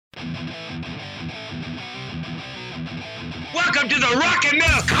Welcome to the Rock and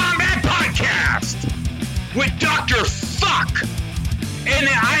Metal Combat Podcast with Dr. Fuck and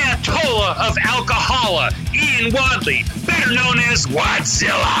the Ayatollah of Alcohola, Ian Wadley, better known as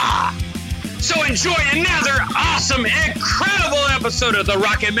Wadzilla. So enjoy another awesome, incredible episode of the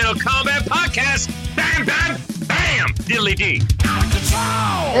Rock and Metal Combat Podcast. Bam, bam, bam, diddly dee.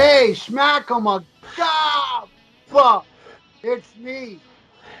 Hey, schmack'em God, fuck. It's me,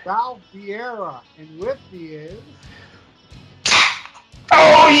 Ralph Vieira, and with me is...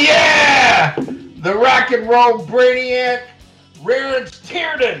 Oh yeah! The rock and roll brainiac, Rarence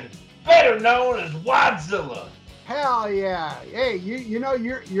Tiernan, better known as Wadzilla. Hell yeah. Hey, you know,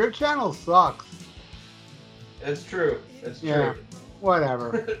 your channel sucks. It's true. It's Yeah, true.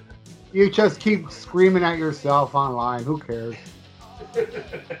 whatever. You just keep screaming at yourself online. Who cares?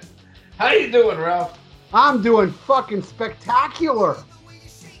 How you doing, Ralph? I'm doing fucking spectacular.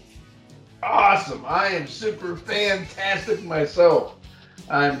 Awesome. I am super fantastic myself.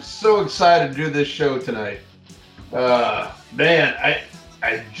 I'm so excited to do this show tonight. Man,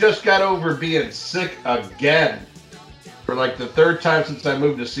 I just got over being sick again for like the third time since I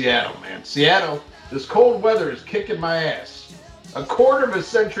moved to Seattle, man. Seattle, this cold weather is kicking my ass. A quarter of a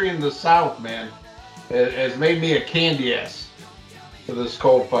century in the South, man, has made me a candy ass for this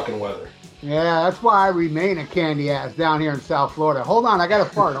cold fucking weather. Yeah, that's why I remain a candy ass down here in South Florida. Hold on, I got a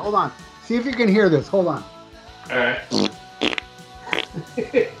fart. Hold on. See if you can hear this. Hold on. All right.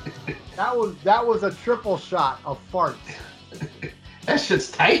 That was a triple shot of farts. That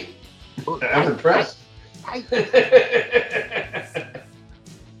shit's tight. I'm impressed. Tight.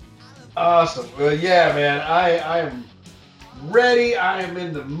 Awesome. Well, yeah, man. I am ready. I am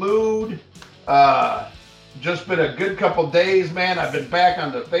in the mood. Just been a good couple days, man. I've been back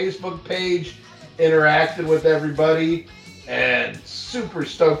on the Facebook page, interacting with everybody, and super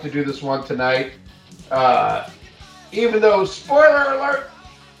stoked to do this one tonight. Even though, spoiler alert,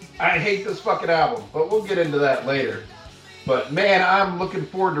 I hate this fucking album, but we'll get into that later. But man, I'm looking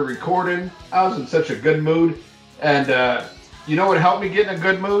forward to recording. I was in such a good mood, and you know what helped me get in a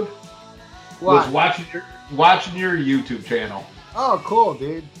good mood? What? Was watching your YouTube channel. Oh, cool,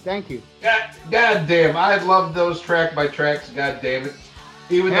 dude. Thank you. God damn, I love those track by tracks. God damn it.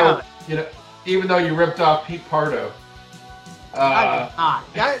 Even though you ripped off Pete Pardo. I did not.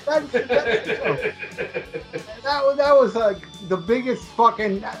 That was like the biggest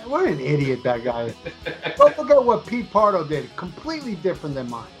fucking. What an idiot that guy is. But look at what Pete Pardo did. Completely different than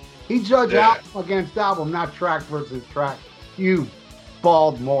mine. He judged album against album, not track versus track. You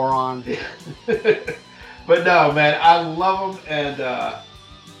bald moron. But no, man, I love them. And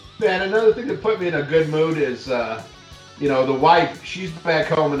man, another thing that put me in a good mood is, the wife. She's back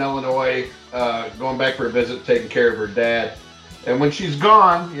home in Illinois, going back for a visit, taking care of her dad. And when she's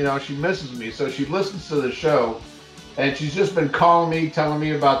gone, she misses me. So she listens to the show, and she's just been calling me, telling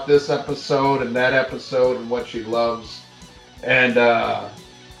me about this episode and that episode and what she loves. And,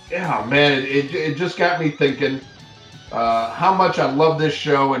 yeah, man, it just got me thinking how much I love this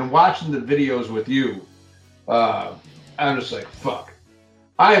show, and watching the videos with you. I'm just like, fuck.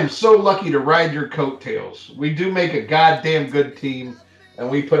 I am so lucky to ride your coattails. We do make a goddamn good team,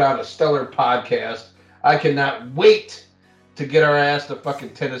 and we put out a stellar podcast. I cannot wait to get our ass to fucking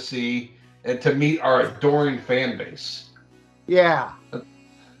Tennessee and to meet our adoring fan base. Yeah.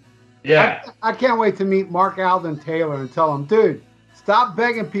 Yeah. I can't wait to meet Mark Alden Taylor and tell him, dude, stop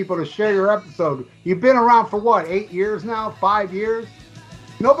begging people to share your episode. You've been around for what, 8 years now? 5 years?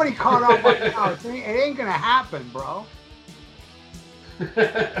 Nobody caught up right now. It ain't gonna happen, bro.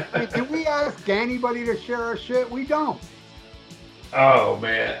 I mean, can we ask anybody to share our shit? We don't. Oh,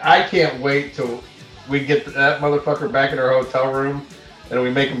 man. I can't wait till we get that motherfucker back in our hotel room and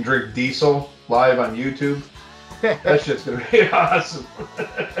we make him drink diesel live on YouTube. That shit's going to be awesome.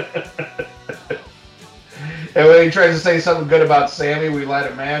 And when he tries to say something good about Sammy, we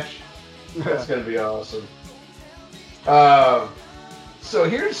light a match. That's going to be awesome. So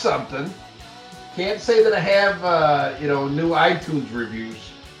here's something. Can't say that I have, new iTunes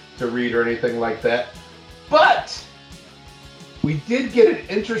reviews to read or anything like that. But we did get an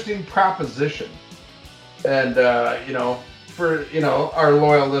interesting proposition. And, for, our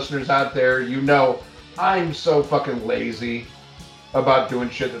loyal listeners out there, I'm so fucking lazy about doing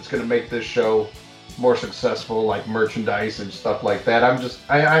shit that's going to make this show more successful, like merchandise and stuff like that. I'm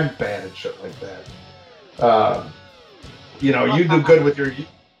bad at shit like that. You do good with your...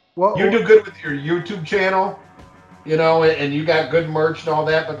 You do good with your YouTube channel, and you got good merch and all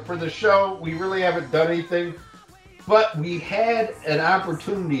that. But for the show, we really haven't done anything. But we had an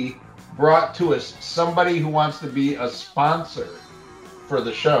opportunity brought to us, somebody who wants to be a sponsor for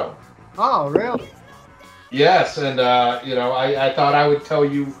the show. Oh, really? Yes, and I thought I would tell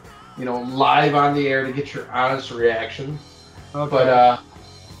you, live on the air to get your honest reaction. Okay. But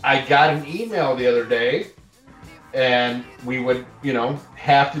I got an email the other day, and we would,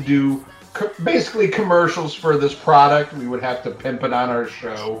 have to do basically commercials for this product. We would have to pimp it on our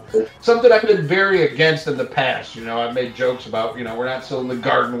show. Something I've been very against in the past. I've made jokes about, we're not selling the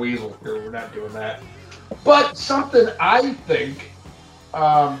garden weasel here. We're not doing that. But something I think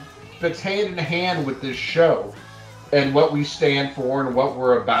fits hand in hand with this show and what we stand for and what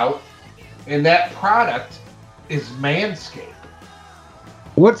we're about. And that product is Manscaped.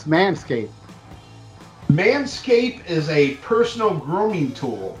 What's Manscaped? Manscaped is a personal grooming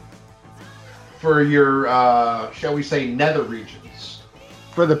tool for your, shall we say, nether regions.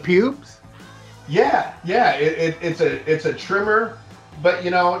 For the pubes? Yeah. It's a trimmer, but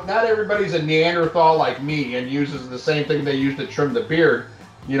not everybody's a Neanderthal like me and uses the same thing they use to trim the beard,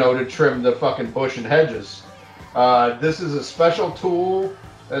 to trim the fucking bush and hedges. This is a special tool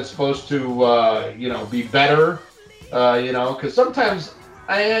that's supposed to, be better, because sometimes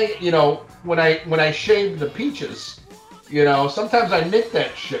when I shave the peaches, sometimes I nick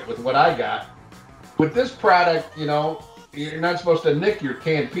that shit with what I got. With this product, you're not supposed to nick your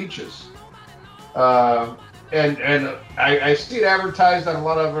canned peaches. And I see it advertised on a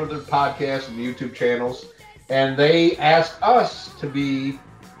lot of other podcasts and YouTube channels, and they ask us to be,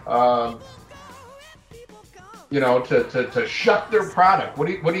 to shuck their product. What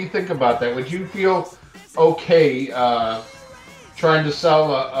do you think about that? Would you feel okay trying to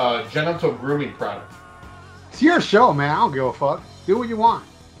sell a genital grooming product? It's your show, man. I don't give a fuck. Do what you want.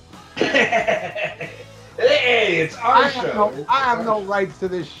 Hey, it's our show. I have no rights to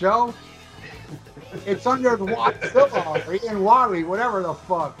this show. It's under the Watzilla or Ian Wadley, whatever the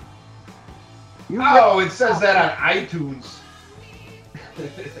fuck. It says that on iTunes.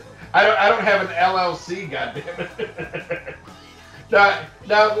 I don't have an LLC, goddammit.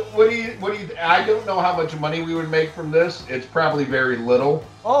 Now, what do you? I don't know how much money we would make from this. It's probably very little.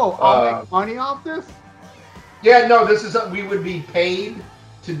 Oh, I'll make money off this? Yeah, no, this is we would be paid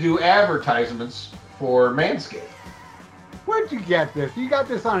to do advertisements for Manscaped. Where'd you get this? You got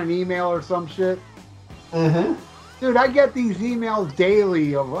this on an email or some shit? Mm-hmm. Dude, I get these emails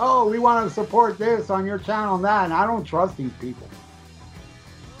daily of, we want to support this on your channel and that, and I don't trust these people.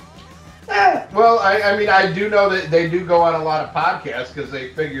 Well, I mean, I do know that they do go on a lot of podcasts because they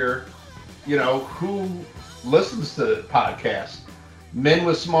figure, who listens to podcasts? Men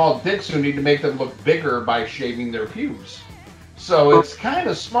with small dicks who need to make them look bigger by shaving their pubes. So it's kind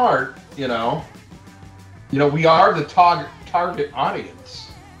of smart, we are the target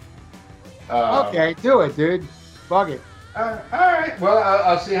audience. Okay, do it, dude. Fuck it. All right. Well,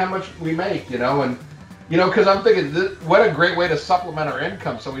 I'll see how much we make, and because I'm thinking, what a great way to supplement our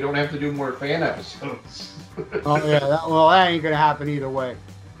income, so we don't have to do more fan episodes. Oh yeah, that ain't gonna happen either way.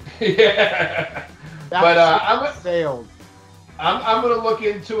 Yeah. Failed. I'm gonna look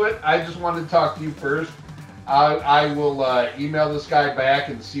into it. I just wanted to talk to you first. I will email this guy back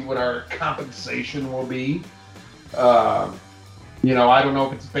and see what our compensation will be. I don't know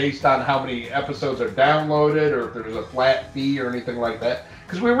if it's based on how many episodes are downloaded or if there's a flat fee or anything like that.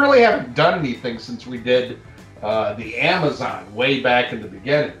 Because we really haven't done anything since we did the Amazon way back in the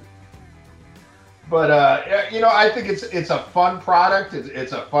beginning. But, I think it's a fun product.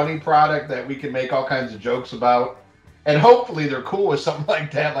 It's a funny product that we can make all kinds of jokes about. And hopefully they're cool with something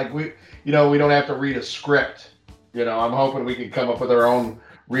like that. Like we don't have to read a script. I'm hoping we can come up with our own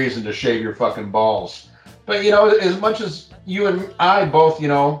reason to shave your fucking balls. But, as much as you and I both,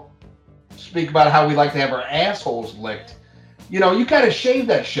 speak about how we like to have our assholes licked, you gotta shave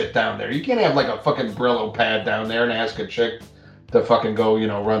that shit down there. You can't have like a fucking Brillo pad down there and ask a chick to fucking go,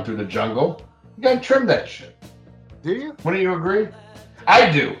 run through the jungle. You gotta trim that shit. Do you? Wouldn't you agree? I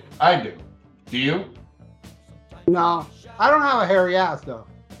do. Do you? No, I don't have a hairy ass though.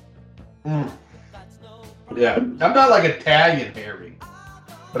 Yeah, I'm not like Italian hairy,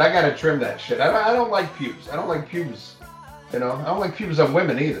 but I gotta trim that shit. I don't like pubes. I don't like pubes. I don't like pubes on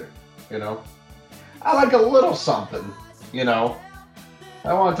women either. I like a little something. I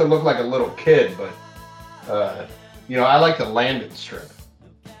want it to look like a little kid, but I like the landing strip.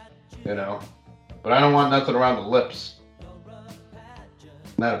 But I don't want nothing around the lips.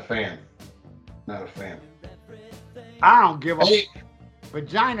 Not a fan. I don't give a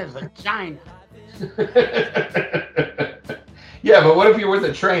vagina's a giant. Yeah, but what if you're with a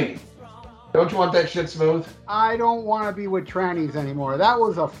tranny? Don't you want that shit smooth? I don't want to be with trannies anymore. That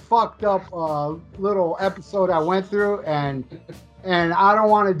was a fucked up little episode I went through, and And I don't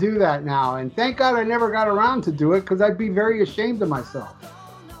want to do that now. And thank God I never got around to do it because I'd be very ashamed of myself.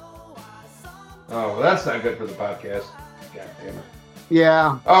 Oh, well, that's not good for the podcast. God damn it.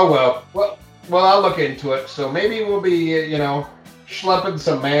 Yeah. Oh, well. Well, I'll look into it. So maybe we'll be, schlepping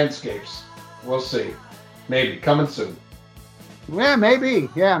some Manscapes. We'll see. Maybe. Coming soon. Yeah, maybe.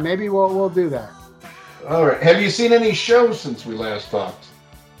 Yeah, maybe we'll do that. All right. Have you seen any shows since we last talked?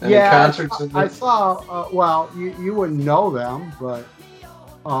 Any concerts? I saw, well, you wouldn't know them, but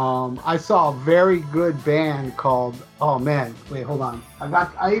I saw a very good band called, oh man, wait, hold on.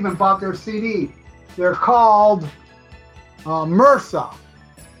 I even bought their CD. They're called MRSA,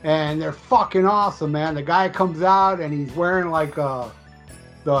 and they're fucking awesome, man. The guy comes out and he's wearing like the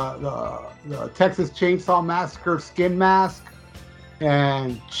Texas Chainsaw Massacre skin mask,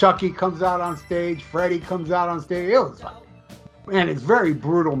 and Chucky comes out on stage, Freddy comes out on stage. It was like, and it's very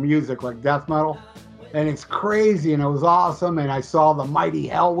brutal music, like death metal, and it's crazy, and it was awesome. And I saw the Mighty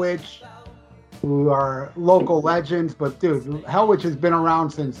Hell Witch, who are local legends, but dude, Hell Witch has been around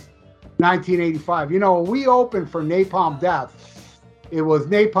since 1985. You know, we opened for Napalm Death. It was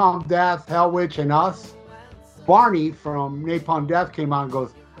Napalm Death, Hell Witch, and us. Barney from Napalm Death came out and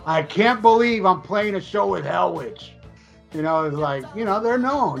goes, "I can't believe I'm playing a show with Hell Witch." You know, it's like, they're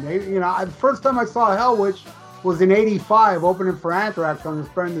known. The first time I saw Hell Witch was in '85, opening for Anthrax on the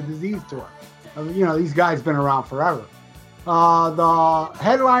Spreading the Disease tour. These guys been around forever. The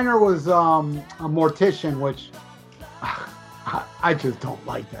headliner was a Mortician, which I just don't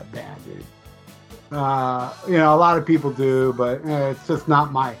like that band, dude. A lot of people do, but it's just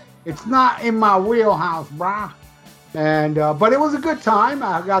it's not in my wheelhouse, brah. And but it was a good time.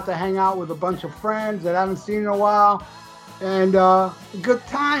 I got to hang out with a bunch of friends that I haven't seen in a while. And good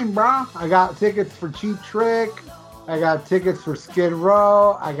time, bro. I got tickets for Cheap Trick. I got tickets for Skid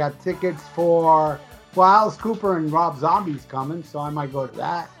Row. I got tickets for, Alice Cooper and Rob Zombie's coming, so I might go to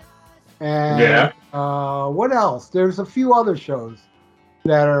that. And what else? There's a few other shows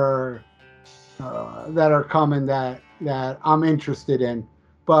that are coming that I'm interested in.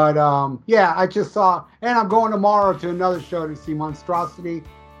 But I just saw, and I'm going tomorrow to another show to see Monstrosity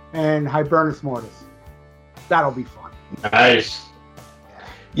and Hibernus Mortis. That'll be fun. Nice.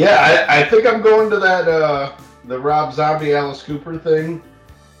 Yeah, I think I'm going to that the Rob Zombie Alice Cooper thing.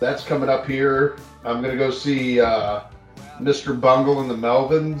 That's coming up here. I'm gonna go see Mr. Bungle and the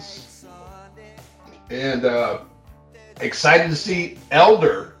Melvins, and excited to see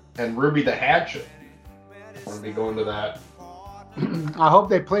Elder and Ruby the Hatchet. I'm gonna be going to that. I hope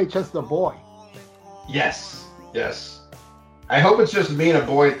they play Just the Boy. Yes. I hope it's just me and a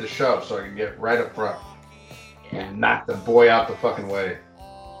boy at the show, so I can get right up front. And knock the boy out the fucking way.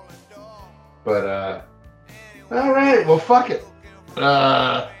 But, all right, well, fuck it.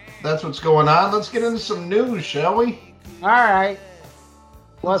 That's what's going on. Let's get into some news, shall we? All right.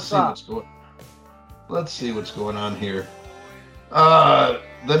 What's up? Let's see what's going on here.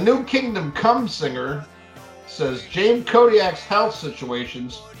 The new Kingdom Come singer says James Kodiak's health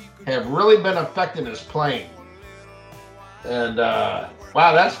situations have really been affecting his playing. And, wow,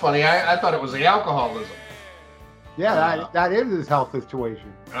 that's funny. I thought it was the alcoholism. Yeah, that is his health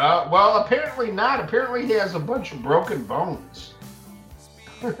situation. Well, apparently not. Apparently he has a bunch of broken bones.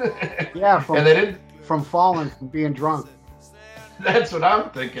 Yeah, from falling, from being drunk. That's what I'm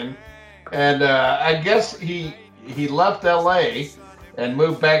thinking. And I guess he left L.A. and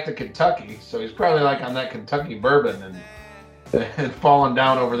moved back to Kentucky. So he's probably like on that Kentucky bourbon and falling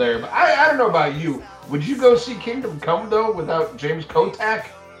down over there. But I don't know about you. Would you go see Kingdom Come, though, without James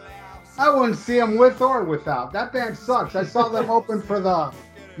Kodiak? I wouldn't see him with or without. That band sucks. I saw them open for the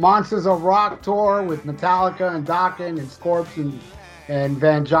Monsters of Rock tour with Metallica and Dokken and Scorps and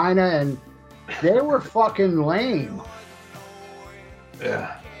Vangina, and they were fucking lame.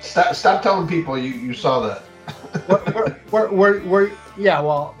 Yeah. Stop telling people you saw that.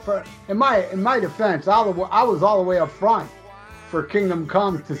 In my defense, I was all the way up front for Kingdom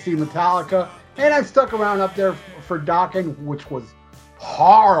Come to see Metallica, and I stuck around up there for Dokken, which was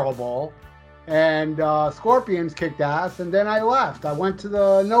horrible, and Scorpions kicked ass, and then I left. I went to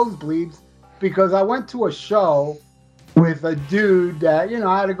the nosebleeds because I went to a show with a dude that,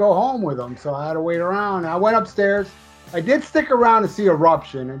 I had to go home with him, so I had to wait around. I went upstairs. I did stick around to see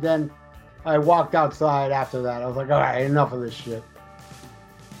Eruption, and then I walked outside after that. I was like, all right, enough of this shit.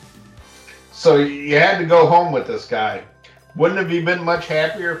 So you had to go home with this guy. Wouldn't have you been much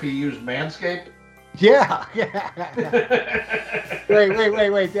happier if he used Manscaped? Yeah.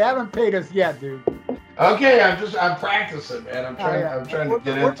 Wait. They haven't paid us yet, dude. Okay, I'm practicing, man. I'm trying to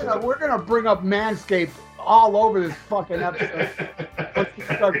get into it. We're gonna bring up Manscaped all over this fucking episode. Let's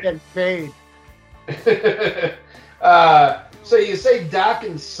start getting paid. So you say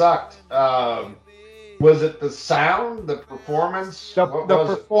Dokken sucked. Was it the sound, the performance?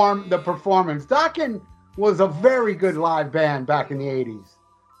 The performance. Dokken was a very good live band back in the 80s.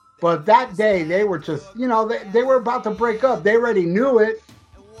 But that day, they were just, they were about to break up. They already knew it.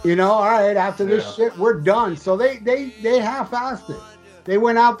 All right, after this shit, we're done. So they half-assed it. They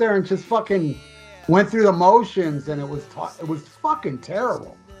went out there and just fucking went through the motions, and it was fucking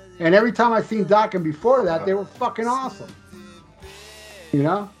terrible. And every time I seen Dokken before that, they were fucking awesome.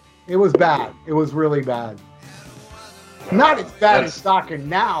 It was bad. It was really bad. Not as bad as Dokken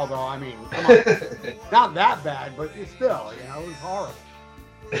now, though. I mean, come on. Not that bad, but still, it was horrible.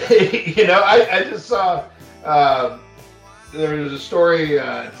 I just saw there was a story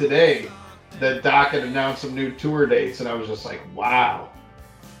today that Dokken announced some new tour dates, and I was just like, wow.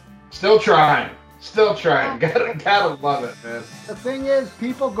 Still trying. Gotta love it, man. The thing is,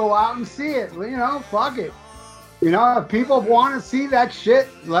 people go out and see it. Fuck it. If people want to see that shit,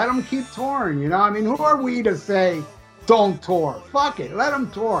 let them keep touring. I mean, who are we to say don't tour? Fuck it, let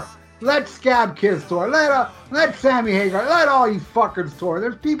them tour. Let Scab Kiss tour. Let Sammy Hagar. Let all you fuckers tour.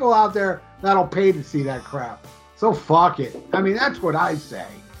 There's people out there that'll pay to see that crap. So fuck it. I mean, that's what I say.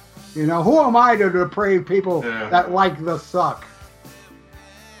 Who am I to deprave people that like the suck?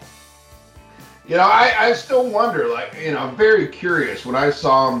 I still wonder, I'm very curious. When I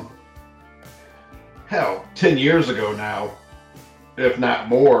saw him, 10 years ago now, if not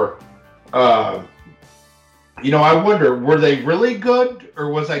more, I wonder, were they really good,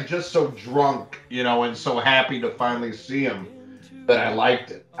 or was I just so drunk, and so happy to finally see him that I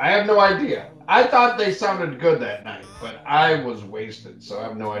liked it? I have no idea. I thought they sounded good that night, but I was wasted, so I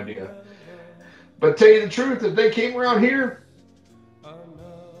have no idea. But tell you the truth, if they came around here,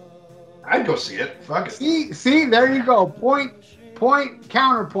 I'd go see it. Fuck it. See, there you go. Point,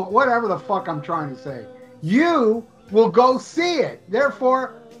 counterpoint, whatever the fuck I'm trying to say. You will go see it.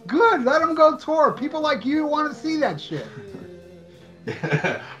 Therefore, good. Let them go tour. People like you want to see that shit.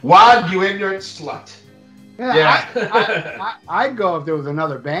 Wad, you ignorant slut. Yeah. I'd go if there was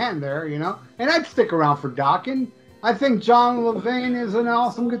another band there, and I'd stick around for Dokken. I think John Levine is an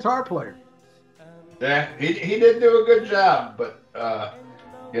awesome guitar player. Yeah, he did do a good job, but I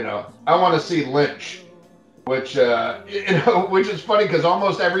want to see Lynch, which which is funny because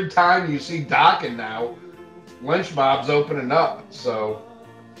almost every time you see Dokken now, Lynch Mob's opening up. So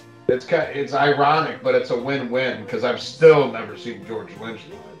it's ironic, but it's a win-win because I've still never seen George Lynch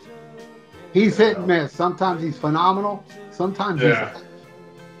live. He's hit and miss. Sometimes he's phenomenal. Sometimes he's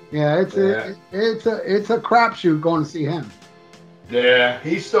it's a crapshoot going to see him. Yeah,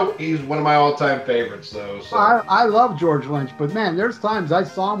 he's one of my all-time favorites though. So. I love George Lynch, but man, there's times I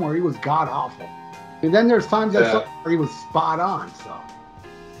saw him where he was god awful, and then there's times I saw him where he was spot on. So.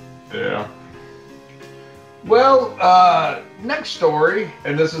 Yeah. Well, next story,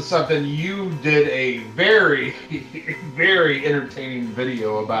 and this is something you did a very, very entertaining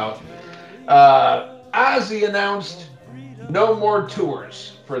video about. Ozzy announced no more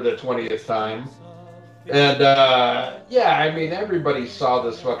tours for the 20th time. And, I mean, everybody saw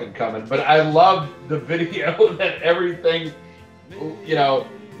this fucking coming, but I loved the video that everything, you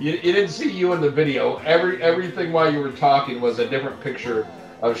didn't see you in the video. Everything while you were talking was a different picture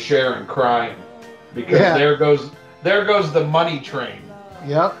of Sharon crying. Because there goes the money train.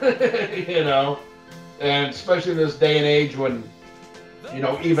 Yep. And especially in this day and age when,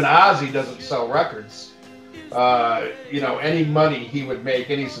 even Ozzy doesn't sell records. Any money he would make,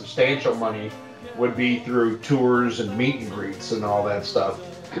 any substantial money, would be through tours and meet and greets and all that stuff.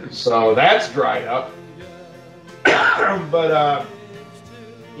 So that's dried up. But,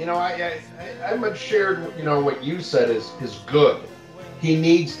 I much shared, what you said is good. He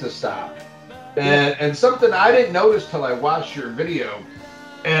needs to stop. And something I didn't notice till I watched your video,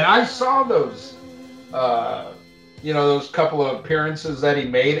 and I saw those, those couple of appearances that he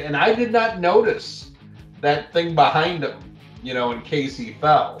made, and I did not notice that thing behind him, in case he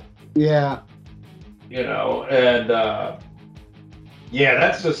fell. Yeah.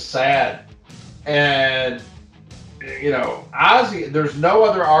 That's just sad. And, Ozzy, there's no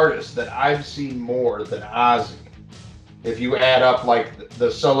other artist that I've seen more than Ozzy. If you add up like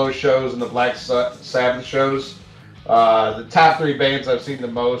the solo shows and the Black Sabbath shows, the top three bands I've seen the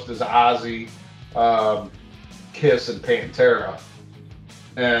most is Ozzy, Kiss, and Pantera.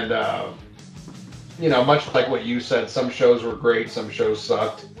 And, much like what you said, some shows were great, some shows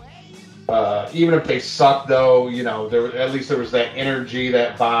sucked. Even if they sucked, though, at least there was that energy,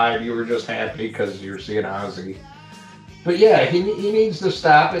 that vibe. You were just happy because you were seeing Ozzy. But yeah, he needs to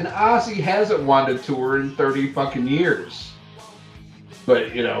stop, and Ozzy hasn't wanted to tour in 30 fucking years.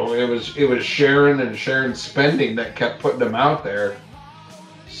 But you know, it was Sharon and Sharon Spending that kept putting him out there.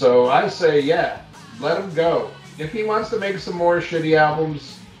 So I say, yeah, let him go. If he wants to make some more shitty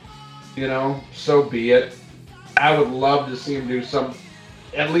albums, you know, so be it. I would love to see him do some,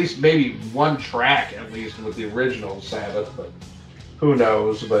 at least maybe one track at least with the original Sabbath, but who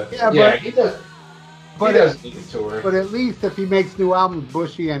knows? But yeah, he does. He doesn't need a tour. But at least if he makes new albums,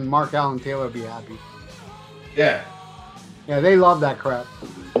 Bushy and Mark Allen Taylor will be happy. Yeah. Yeah, they love that crap.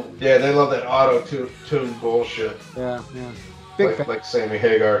 Yeah, they love that auto-tune bullshit. Yeah, yeah. Big fan. Like Sammy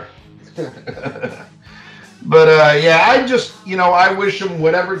Hagar. But yeah, I just, you know, I wish him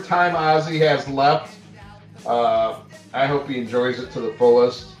whatever time Ozzy has left. I hope he enjoys it to the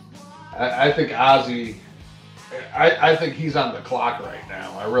fullest. I think Ozzy, I think he's on the clock right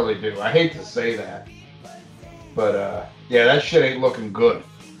now. I really do. I hate to say that. But yeah, that shit ain't looking good.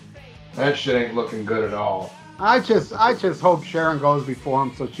 That shit ain't looking good at all. I just hope Sharon goes before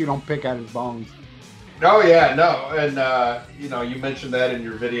him so she don't pick at his bones. Oh yeah, no, and you know, you mentioned that in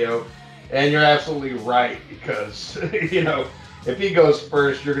your video, and you're absolutely right because you know, if he goes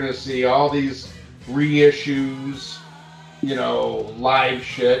first, you're gonna see all these reissues, you know, live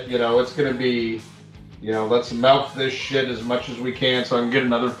shit. You know, it's gonna be, you know, let's milk this shit as much as we can so I can get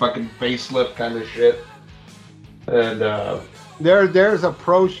another fucking facelift kind of shit. And there's a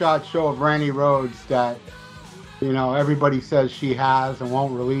pro shot show of Randy Rhoads that, you know, everybody says she has and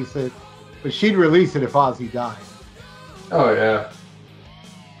won't release it. But she'd release it if Ozzy died. Oh, yeah.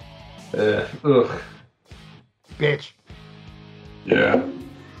 Ugh. Bitch. Yeah.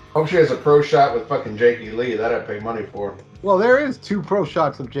 Hope she has a pro shot with fucking Jakey Lee. That I'd pay money for. Well, there is 2 pro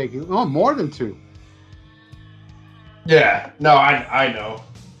shots of Jakey Lee. Oh, more than 2. Yeah. No, I know.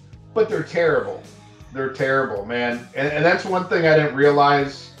 But they're terrible. They're terrible, man. And that's one thing I didn't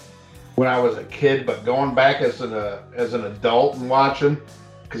realize when I was a kid, but going back as an adult and watching,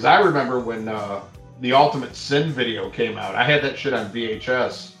 because I remember when the Ultimate Sin video came out. I had that shit on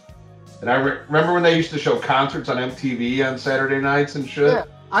VHS. And I remember when they used to show concerts on MTV on Saturday nights and shit. Yeah,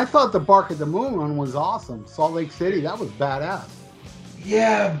 I thought the Bark at the Moon one was awesome. Salt Lake City, that was badass.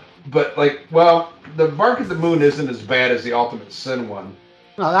 Yeah, but like, well, the Bark at the Moon isn't as bad as the Ultimate Sin one.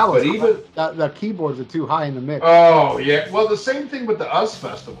 No, that was. But even the keyboards are too high in the mix. Oh yeah, well the same thing with the US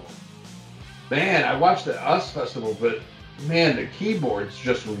Festival. Man, I watched the US Festival, but man, the keyboards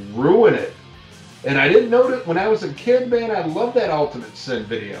just ruin it. And I didn't know that when I was a kid, man. I loved that Ultimate Sin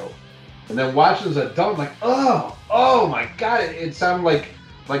video. And then watching as an adult, I'm like, oh my god, it sounded like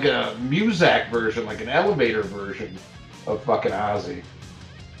a Muzak version, like an elevator version of fucking Ozzy.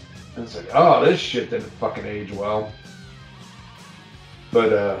 And it's like, oh, this shit didn't fucking age well.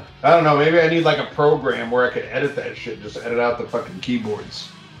 But I don't know, maybe I need like a program where I could edit that shit, just edit out the fucking keyboards.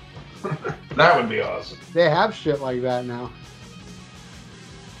 That would be awesome. They have shit like that now.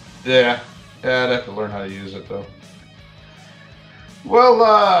 Yeah, I'd have to learn how to use it though.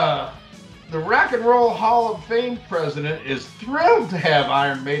 Well, the Rock and Roll Hall of Fame president is thrilled to have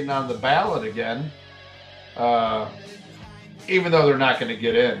Iron Maiden on the ballot again, even though they're not going to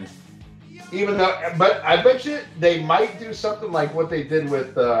get in. But I bet you they might do something like what they did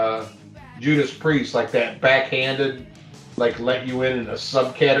with Judas Priest, like that backhanded, like let you in a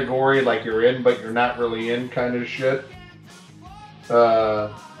subcategory, like you're in but you're not really in kind of shit.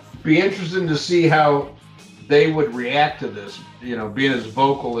 Be interesting to see how they would react to this, you know, being as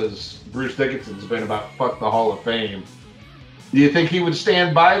vocal as Bruce Dickinson's been about fuck the Hall of Fame. Do you think he would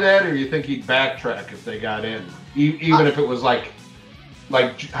stand by that, or do you think he'd backtrack if they got in? Even if it was like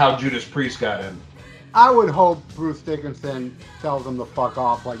how Judas Priest got in. I would hope Bruce Dickinson tells them to fuck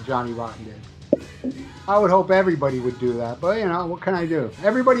off like Johnny Rotten did. I would hope everybody would do that, but you know, what can I do?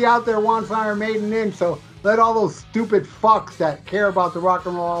 Everybody out there wants Iron Maiden in, so let all those stupid fucks that care about the Rock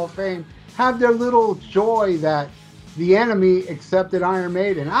and Roll Hall of Fame have their little joy that the enemy accepted Iron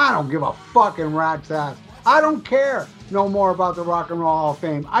Maiden. I don't give a fucking rat's ass. I don't care no more about the Rock and Roll Hall of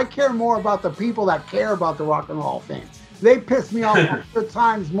Fame. I care more about the people that care about the Rock and Roll Hall of Fame. They piss me off 100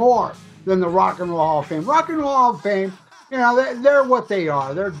 times more than the Rock and Roll Hall of Fame. Rock and Roll Hall of Fame, you know, they're what they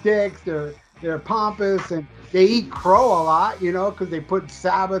are. They're dicks. They're pompous, and they eat crow a lot, you know, because they put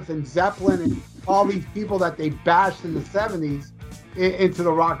Sabbath and Zeppelin and all these people that they bashed in the 70s into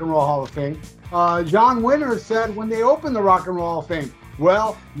the Rock and Roll Hall of Fame. John Winter said when they opened the Rock and Roll Hall of Fame,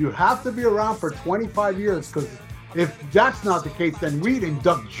 well, you have to be around for 25 years, because if that's not the case, then we'd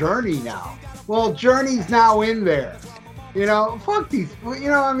induct Journey now. Well, Journey's now in there. You know, fuck these, you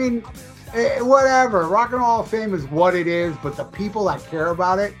know, I mean, whatever. Rock and Roll Hall of Fame is what it is, but the people that care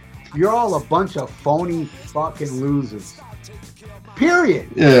about it, you're all a bunch of phony fucking losers. Period.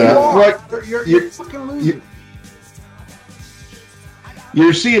 Yeah. You're fucking losers.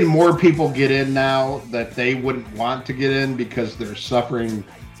 You're seeing more people get in now that they wouldn't want to get in because they're suffering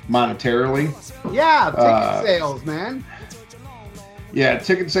monetarily. Yeah, ticket sales, man. Yeah,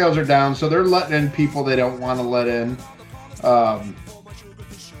 ticket sales are down, so they're letting in people they don't want to let in.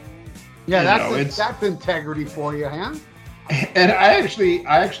 Yeah, that's integrity for you, huh? And I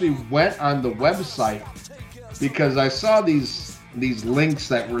actually went on the website because I saw these links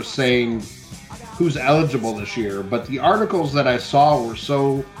that were saying who's eligible this year, but the articles that I saw were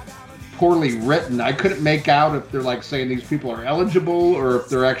so poorly written, I couldn't make out if they're like saying these people are eligible or if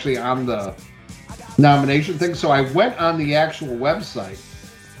they're actually on the nomination thing. So I went on the actual website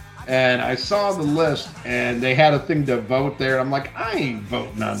and I saw the list and they had a thing to vote there. I'm like, I ain't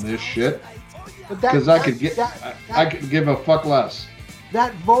voting on this shit because I could give a fuck less.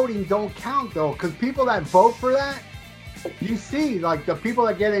 That voting don't count though, because people that vote for that, you see, like the people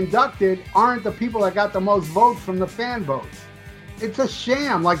that get inducted aren't the people that got the most votes from the fan votes. It's a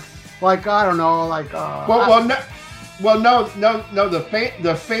sham. Like I don't know, like. No.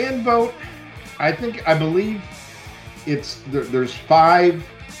 The fan vote. I believe it's there's 5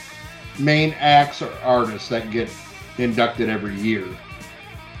 main acts or artists that get inducted every year.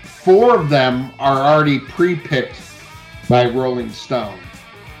 4 of them are already pre-picked by Rolling Stone.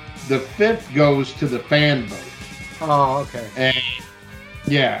 The 5th goes to the fan vote. Oh, okay.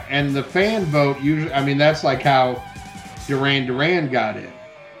 And the fan vote usually, I mean, that's like how Duran Duran got in.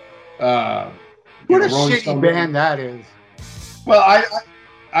 What a shitty band that is. Well,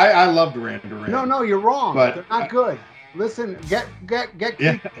 I love Duran Duran. No, you're wrong. But they're not good. Listen, get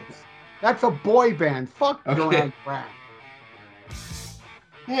yeah. That's a boy band. Fuck Duran Duran.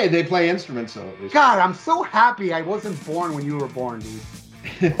 Hey, they play instruments though. God, I'm so happy I wasn't born when you were born, dude.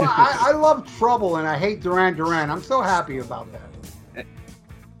 Well, I love Trouble and I hate Duran Duran. I'm so happy about that.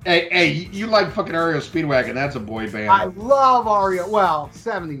 Hey, you like fucking REO Speedwagon? That's a boy band. I love REO. Well,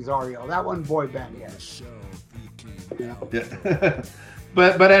 70s REO. That one boy band, yes. Yeah.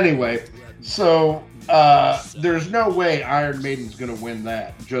 But anyway, so there's no way Iron Maiden's gonna win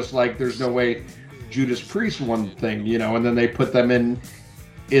that. Just like there's no way Judas Priest won the thing, and then they put them in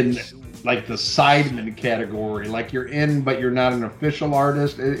like the sideman category, like you're in but you're not an official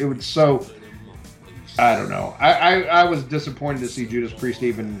artist. It was so, I don't know. I was disappointed to see Judas Priest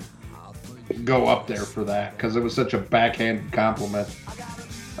even go up there for that because it was such a backhanded compliment.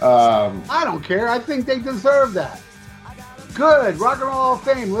 I don't care. I think they deserve that. Good. Rock and Roll Hall of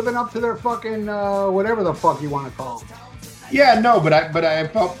Fame, living up to their fucking whatever the fuck you want to call them. Yeah, no, but I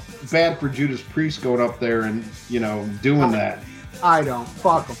felt bad for Judas Priest going up there and doing that. I don't.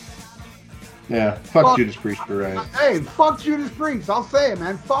 Fuck them. Yeah, fuck Judas Priest, you're right. Hey, fuck Judas Priest. I'll say it,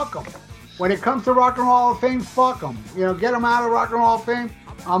 man. Fuck them. When it comes to Rock and Roll Hall of Fame, fuck them. Get them out of Rock and Roll Hall of Fame.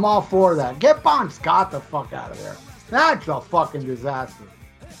 I'm all for that. Get Bon Scott the fuck out of there. That's a fucking disaster.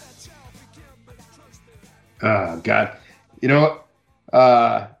 Oh, God.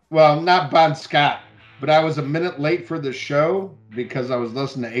 Well, not Bon Scott, but I was a minute late for the show because I was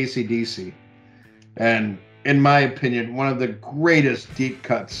listening to AC/DC. And in my opinion, one of the greatest deep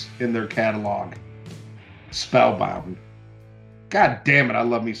cuts in their catalog, Spellbound. God damn it, I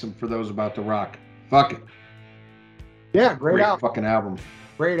love me some For Those About to Rock. Fuck it. Yeah, great album. Fucking album.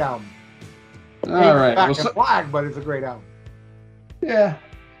 Great album. All right. Back in Black, but it's a great album. Yeah.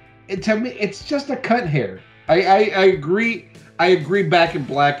 To me, it's just a cut here. I agree. I agree Back in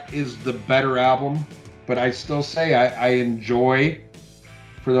Black is the better album, but I still say I enjoy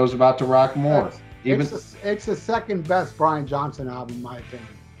For Those About to Rock more. It's the second best Brian Johnson album, in my opinion.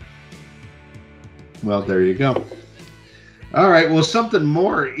 Well, there you go. All right. Well, something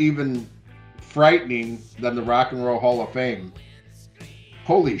more even frightening than the Rock and Roll Hall of Fame.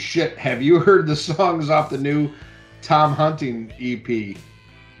 Holy shit. Have you heard the songs off the new Tom Hunting EP,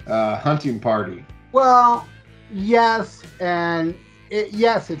 Hunting Party? Well, yes. And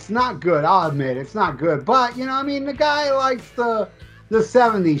it's not good. I'll admit it's not good. But, the guy likes the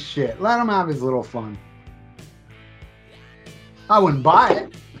 70s shit. Let him have his little fun. I wouldn't buy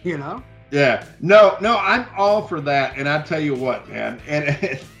it, Yeah. No, I'm all for that. And I'll tell you what, man.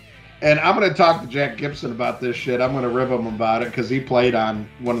 And I'm going to talk to Jack Gibson about this shit. I'm going to rib him about it because he played on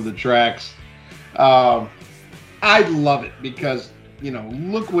one of the tracks. I love it because,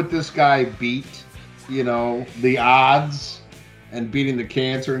 look what this guy beat, the odds and beating the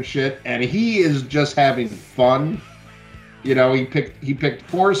cancer and shit. And he is just having fun. He picked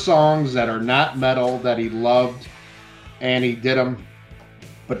 4 songs that are not metal that he loved, and he did them.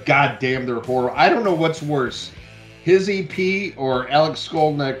 But goddamn, they're horrible. I don't know what's worse, his EP or Alex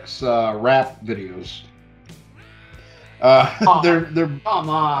Skolnick's rap videos. They're come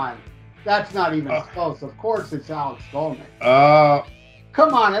on, that's not even close. Of course, it's Alex Skolnick.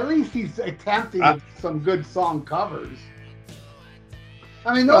 Come on, at least he's attempting some good song covers.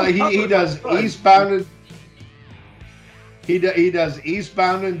 I mean, he does Eastbound and he does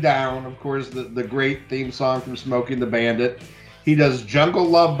Eastbound and Down, of course, the great theme song from Smokey and the Bandit. He does Jungle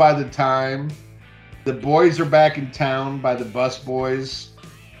Love by The Time. The Boys Are Back in Town by the Bus Boys.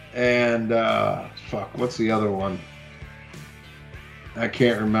 And what's the other one? I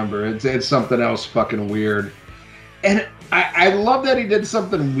can't remember. It's something else fucking weird. And I love that he did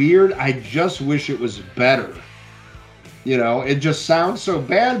something weird. I just wish it was better. You know, it just sounds so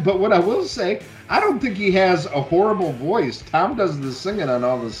bad. But what I will say, I don't think he has a horrible voice. Tom does the singing on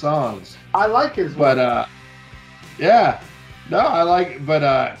all the songs. I like his voice. But, yeah. No, I like, but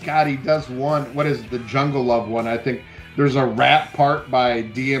God, he does one. What is it, the Jungle Love one? I think there's a rap part by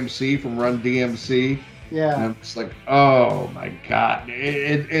DMC from Run DMC. Yeah. And I'm just like, oh my God,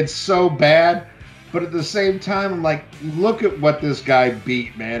 it's so bad. But at the same time, I'm like, look at what this guy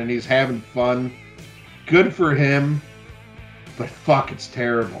beat, man, and he's having fun. Good for him. But fuck, it's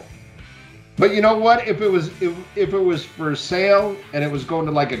terrible. But you know what? If it was for sale and it was going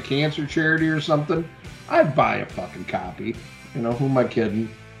to like a cancer charity or something, I'd buy a fucking copy. You know, who am I kidding?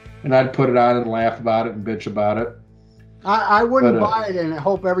 And I'd put it on and laugh about it and bitch about it. I wouldn't buy it and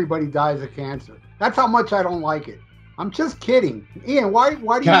hope everybody dies of cancer. That's how much I don't like it. I'm just kidding. Ian, why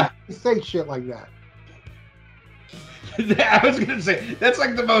do you say shit like that? I was going to say, that's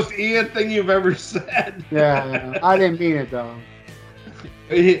like the most Ian thing you've ever said. Yeah, I didn't mean it, though.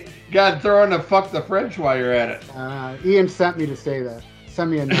 God, throwing a fuck the French while you're at it. Ian sent me to say that.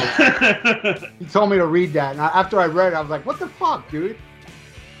 Send me a note. He told me to read that. And after I read it, I was like, what the fuck, dude?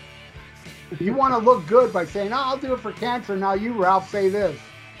 You want to look good by saying, I'll do it for cancer. Now you, Ralph, say this.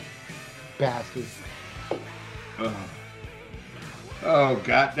 Bastard. Oh,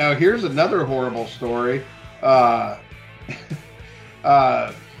 God. Now, here's another horrible story. Apparently,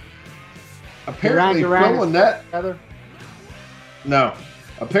 Phil Lynette... No.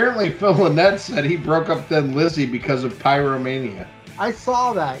 Apparently, Phil Lynette said he broke up Thin Lizzy because of pyromania. I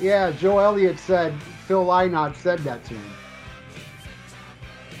saw that. Yeah, Joe Elliott said Phil Lynott said that to him.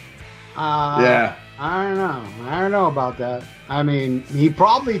 Yeah. I don't know about that. I mean, he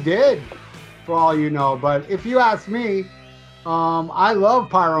probably did, for all you know. But if you ask me, I love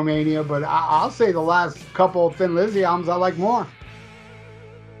Pyromania, but I'll say the last couple of Thin Lizzy albums I like more.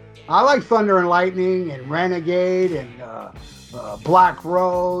 I like Thunder and Lightning and Renegade and Black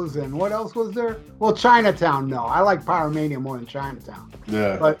Rose and what else was there? Well, Chinatown, no. I like Pyromania more than Chinatown.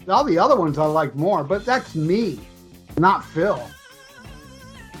 Yeah. But all the other ones I like more. But that's me, not Phil.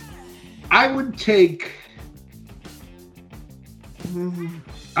 I would take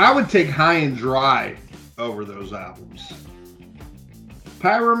High and Dry over those albums.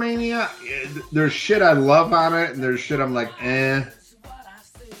 Pyromania, there's shit I love on it, and there's shit I'm like,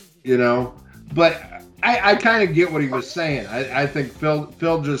 you know. But I kind of get what he was saying. I think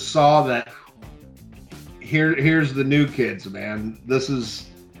Phil just saw that here's the new kids, man. This is,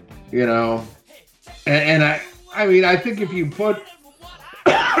 you know, and I mean, I think if you put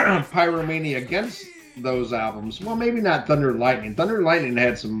Pyromania against those albums, well, maybe not Thunder and Lightning. Thunder and Lightning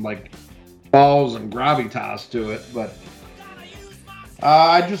had some like balls and gravitas to it, but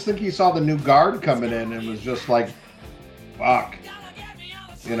I just think he saw the new guard coming in and was just like, fuck.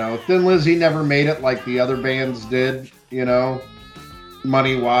 You know, Thin Lizzy never made it like the other bands did, you know,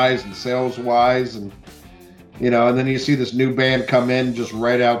 money-wise and sales-wise. And, you know, and then you see this new band come in just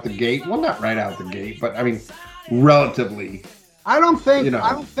right out the gate. Well, not right out the gate, but, I mean, relatively. I don't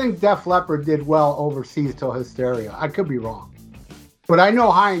think Def Leppard did well overseas till Hysteria. I could be wrong. But I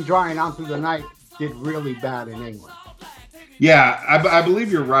know High and Dry and Out Through the Night did really bad in England. Yeah, I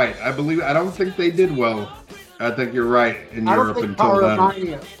believe you're right. I don't think they did well. I think you're right in Europe until then.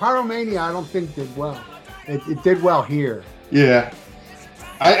 Pyromania, I don't think did well. It did well here. Yeah.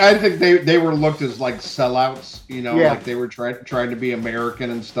 I think they were looked as like sellouts, you know, like they were trying to be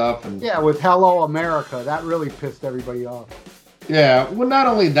American and stuff. And yeah, with Hello America, that really pissed everybody off. Yeah, well, not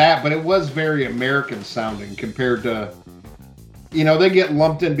only that, but it was very American sounding compared to, you know, they get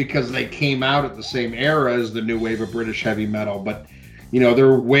lumped in because they came out at the same era as the new wave of British heavy metal, but you know,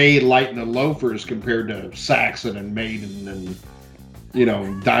 they're way light in the loafers compared to Saxon and Maiden and, you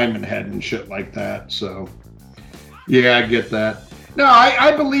know, Diamond Head and shit like that. So, yeah, I get that. No,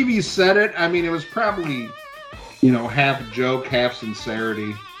 I believe he said it. I mean, it was probably, you know, half joke, half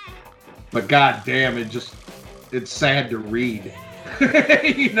sincerity. But goddamn, it's sad to read.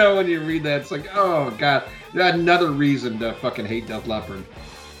 You know, when you read that, it's like, oh, God, another reason to fucking hate Def Leppard.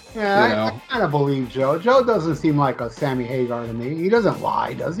 Yeah, you know? I kind of believe Joe. Joe doesn't seem like a Sammy Hagar to me. He doesn't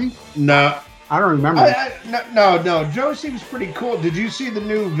lie, does he? No, I don't remember. No. Joe seems pretty cool. Did you see the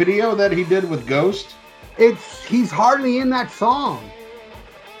new video that he did with Ghost? He's hardly in that song.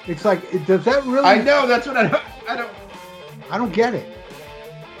 It's like, does that really? I know. That's what I don't. I don't get it.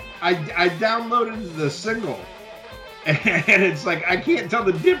 I downloaded the single, and it's like I can't tell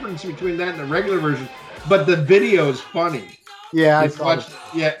the difference between that and the regular version. But the video is funny. Yeah,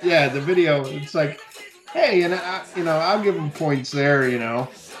 yeah. The video. It's like, hey, and I'll give him points there,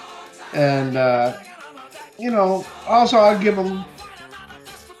 and also I'll give them.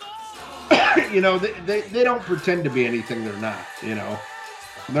 They don't pretend to be anything they're not.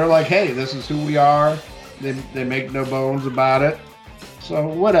 They're like, hey, this is who we are. They make no bones about it. So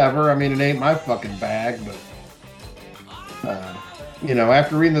whatever. I mean, it ain't my fucking bag, but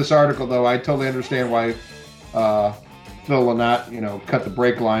after reading this article, though, I totally understand why Phil Lynott, cut the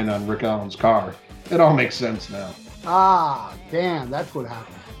brake line on Rick Allen's car. It all makes sense now. Ah, damn, that's what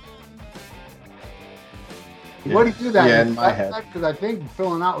happened. Yeah. What did he do that? Yeah, in my head. Because I think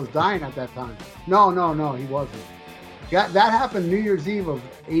Phil Lynott was dying at that time. No, he wasn't. That happened New Year's Eve of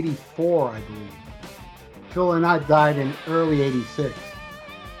 '84, I believe. Phil Lynott died in early '86.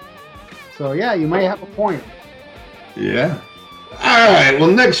 So yeah, you may have a point. Yeah. All right.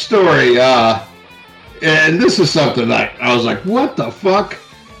 Well, next story. And this is something that I was like, what the fuck?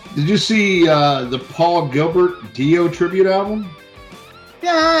 Did you see the Paul Gilbert Dio tribute album?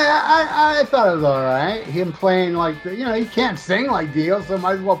 Yeah, I thought it was all right. Him playing like, he can't sing like Dio, so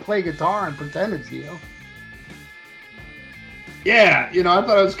might as well play guitar and pretend it's Dio. Yeah, I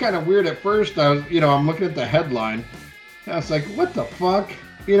thought it was kind of weird at first. I was, I'm looking at the headline. And I was like, what the fuck?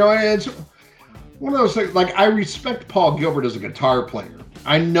 It's one of those things, like, I respect Paul Gilbert as a guitar player.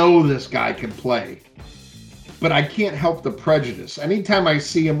 I know this guy can play. But I can't help the prejudice. Anytime I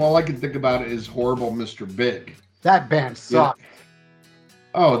see him, all I can think about is Horrible Mr. Big. That band sucks. Yeah.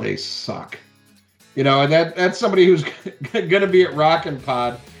 Oh, they suck. And that's somebody who's going to be at Rockin'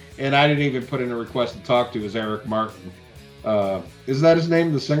 Pod, and I didn't even put in a request to talk to, is Eric Martin. Is that his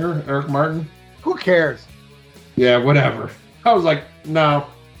name, the singer, Eric Martin? Who cares? Yeah, whatever. I was like, no,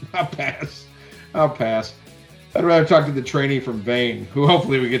 I'll pass. I'd rather talk to the trainee from Vane, who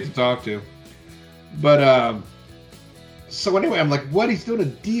hopefully we get to talk to. But, so anyway, I'm like, what? He's doing a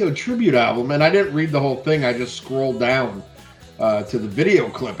Dio tribute album, and I didn't read the whole thing. I just scrolled down to the video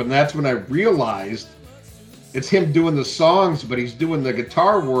clip, and that's when I realized it's him doing the songs, but he's doing the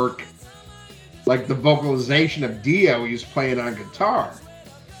guitar work, like the vocalization of Dio he's playing on guitar.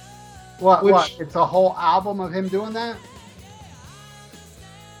 What? It's a whole album of him doing that?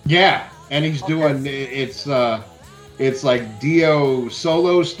 Yeah, and he's doing, it's like Dio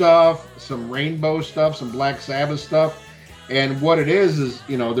solo stuff, some Rainbow stuff, some Black Sabbath stuff. And what it is,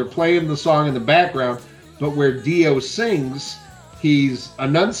 they're playing the song in the background, but where Dio sings, he's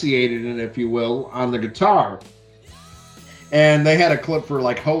enunciated it, if you will, on the guitar. And they had a clip for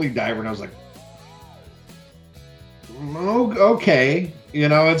like Holy Diver, and I was like, oh, okay.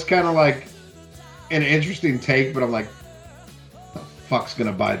 It's kind of like an interesting take, but I'm like, the fuck's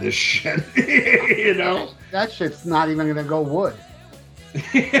gonna buy this shit? That shit's not even gonna go wood.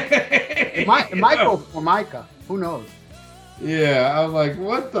 It might go for Micah. Who knows? Yeah, I'm like,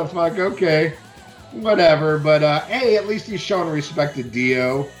 what the fuck? Okay, whatever. But hey, at least he's showing respect to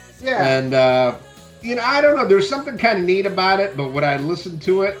Dio. Yeah. And I don't know. There's something kind of neat about it. But would I listen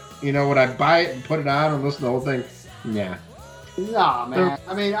to it? Would I buy it and put it on and listen to the whole thing? Yeah. Nah, man.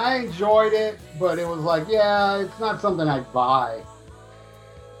 I mean, I enjoyed it, but it was like, yeah, it's not something I'd buy.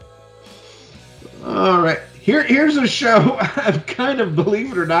 All right. Here's a show. I'm kind of,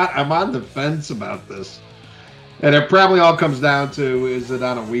 believe it or not, I'm on the fence about this. And it probably all comes down to, is it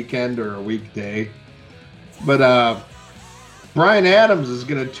on a weekend or a weekday? But Bryan Adams is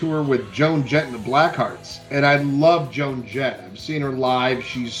going to tour with Joan Jett and the Blackhearts. And I love Joan Jett. I've seen her live.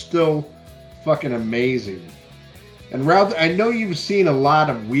 She's still fucking amazing. And Ralph, I know you've seen a lot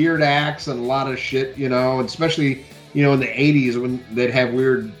of weird acts and a lot of shit, especially, in the 80s when they'd have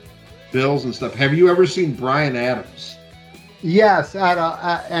weird bills and stuff. Have you ever seen Bryan Adams? Yes,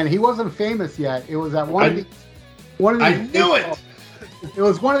 and he wasn't famous yet. It was at one of these. I knew it. It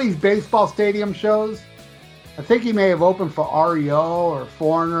was one of these baseball stadium shows. I think he may have opened for REO or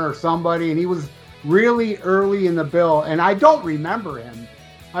Foreigner or somebody, and he was really early in the bill. And I don't remember him.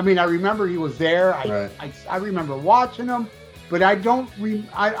 I mean, I remember he was there. I remember watching him, but I don't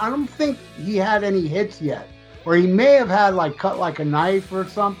think he had any hits yet. Or he may have had like Cut Like a Knife or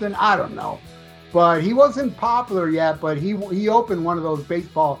something. I don't know. But he wasn't popular yet, but he opened one of those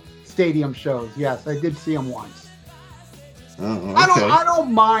baseball stadium shows. Yes, I did see him once. Oh, okay. I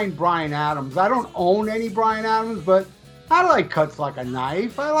don't mind Bryan Adams. I don't own any Bryan Adams, but I like Cuts Like a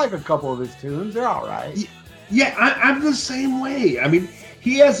Knife. I like a couple of his tunes. They're all right. Yeah, I'm the same way. I mean,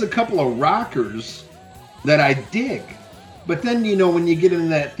 he has a couple of rockers that I dig. But then, you know, when you get into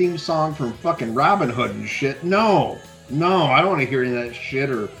that theme song from fucking Robin Hood and shit, no, I don't want to hear any of that shit.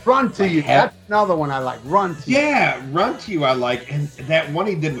 Or Run to You. That's another one I like. Run to You. Yeah, Run to You I like. And that one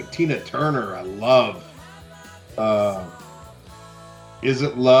he did with Tina Turner, I love. Is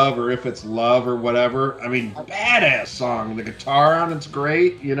It Love or If It's Love or whatever. I mean, badass song. The guitar on it's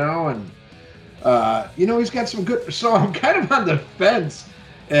great, you know, and you know, he's got some good. So I'm kind of on the fence,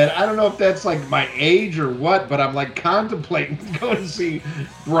 and I don't know if that's like my age or what, but I'm like contemplating going to see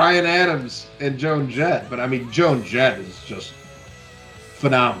Bryan Adams and Joan Jett. But I mean, Joan Jett is just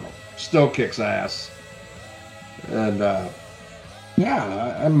phenomenal. Still kicks ass, and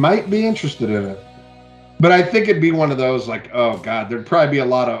yeah, I might be interested in it. But I think it'd be one of those like, oh God, there'd probably be a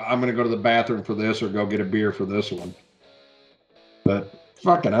lot of, I'm going to go to the bathroom for this or go get a beer for this one. But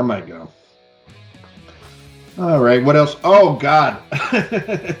fuck it, I might go. All right, what else? Oh God.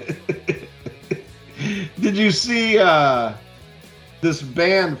 Did you see this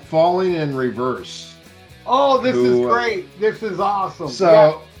band Falling in Reverse? Oh, this is great. This is awesome.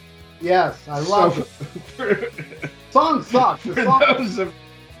 So, yes, I love it. Song sucks.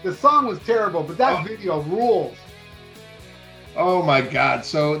 The song was terrible, but that video rules. Oh my God.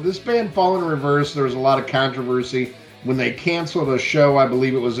 So this band Fallen in Reverse, there was a lot of controversy when they canceled a show, I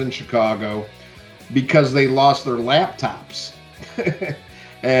believe it was in Chicago, because they lost their laptops.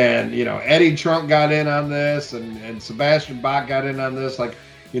 And, you know, Eddie Trunk got in on this and Sebastian Bach got in on this. Like,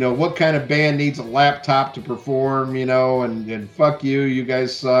 you know, what kind of band needs a laptop to perform, you know, and fuck you, you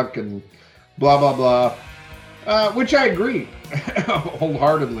guys suck, and blah, blah, blah. Which I agree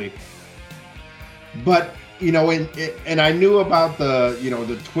wholeheartedly. But, you know, and I knew about the, you know,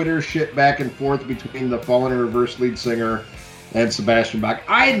 the Twitter shit back and forth between the Fallen in Reverse lead singer and Sebastian Bach.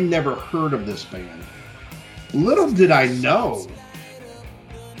 I had never heard of this band. Little did I know,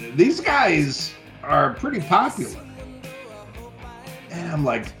 these guys are pretty popular. And I'm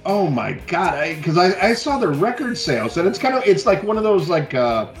like, oh my God, because I saw their record sales, and it's like one of those like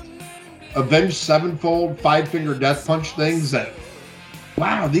Avenged Sevenfold, Five Finger Death Punch things that,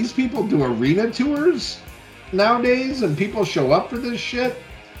 wow, these people do arena tours nowadays and people show up for this shit.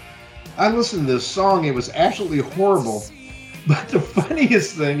 I listened to this song, it was absolutely horrible. But the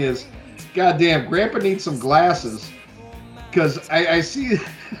funniest thing is, goddamn, Grandpa needs some glasses. Because I see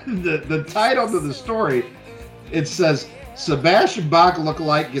the title to the story, it says, Sebastian Bach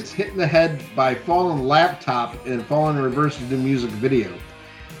lookalike gets hit in the head by fallen laptop in Fallen in Reverse's new music video.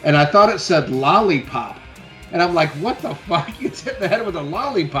 And I thought it said lollipop. And I'm like, what the fuck? He gets hit in the head with a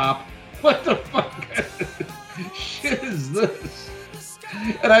lollipop? What the fuck shit is this?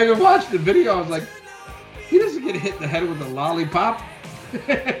 And I watched the video, I was like, he doesn't get hit in the head with a lollipop.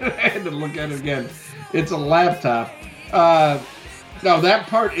 I had to look at it again. It's a laptop. No, that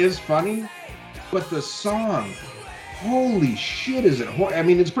part is funny, but the song, holy shit, is it? I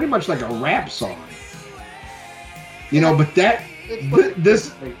mean, it's pretty much like a rap song. You know, but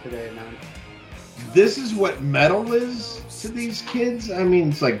this is what metal is to these kids. I mean,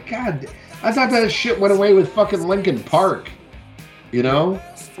 it's like, God, I thought that shit went away with fucking Linkin Park. You know?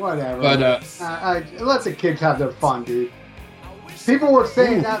 Whatever. But let the kids have their fun, dude. People were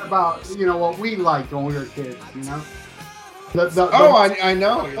saying that about, you know, what we liked when we were kids, you know? I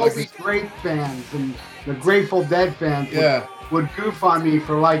know. Toby Grape fans and the Grateful Dead fans would goof on me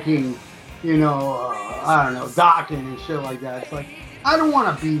for liking, you know, I don't know, Dokken and shit like that. It's like, I don't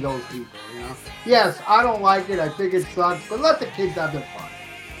want to be those people, you know? Yes, I don't like it. I think it sucks, but let the kids have their fun.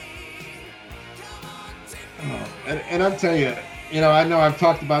 Oh, and I'll tell you, you know I've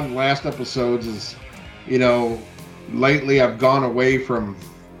talked about in the last episodes is, you know, lately I've gone away from,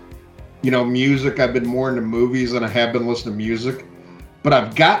 you know, music. I've been more into movies than I have been listening to music. But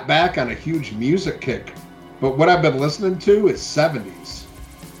I've got back on a huge music kick. But what I've been listening to is 70s.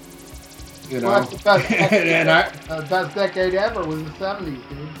 You know? Well, that's the best decade, the best decade ever was the 70s,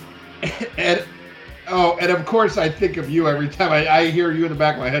 dude. And of course I think of you every time I hear you in the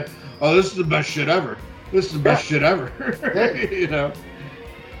back of my head. Oh, this is the best shit ever. This is the best shit ever. You know?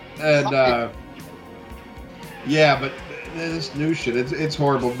 And, yeah, but this new shit, it's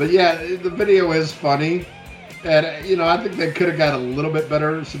horrible. But yeah, the video is funny. And, you know, I think they could have got a little bit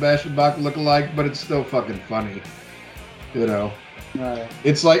better Sebastian Bach lookalike, but it's still fucking funny. You know? Right.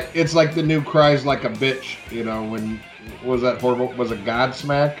 It's like the new Cries Like a Bitch, you know, when, was that horrible? Was it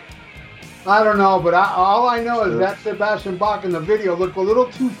Godsmack? I don't know, but all I know is that Sebastian Bach in the video looked a little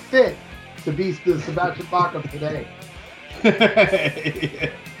too fit to be the Sebastian Bach of today.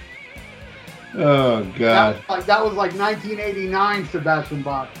 Oh God. That was like 1989 Sebastian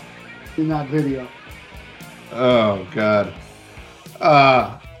Bach in that video. Oh God.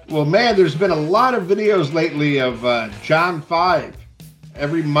 Well, man, there's been a lot of videos lately of John 5.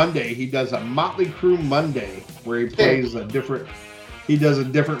 Every Monday he does a Motley Crue Monday where he plays a different. He does a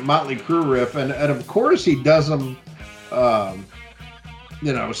different Motley Crue riff, and of course he does them, spot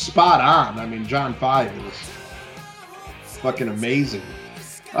on. I mean, John 5 is fucking amazing.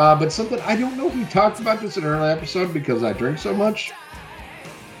 But something, I don't know if we talked about this in an early episode because I drink so much.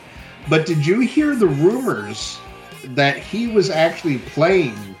 But did you hear the rumors that he was actually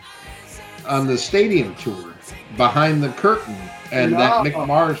playing on the stadium tour behind the curtain, and that Mick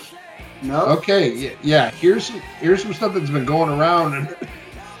Mars? No. Okay, yeah. Here's some stuff that's been going around, and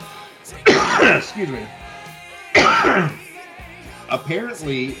excuse me.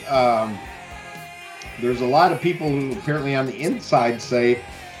 Apparently, there's a lot of people who apparently on the inside say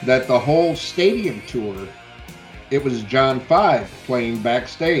that the whole stadium tour, it was John 5 playing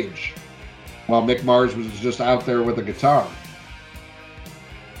backstage while Mick Mars was just out there with a guitar.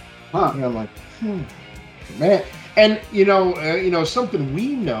 Huh. And I'm like, man. And, something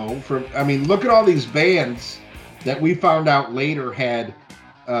we know from, I mean, look at all these bands that we found out later had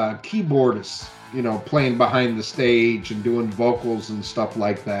keyboardists, playing behind the stage and doing vocals and stuff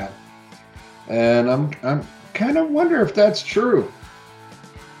like that. And I'm kind of wonder if that's true.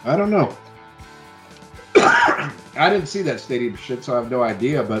 I don't know. I didn't see that stadium shit, so I have no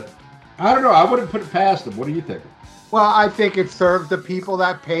idea, but I don't know. I wouldn't put it past them. What do you think? Well, I think it serves the people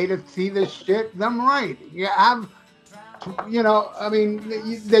that pay to see this shit them right. You have, I mean,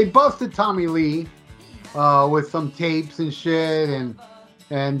 they busted Tommy Lee with some tapes and shit, and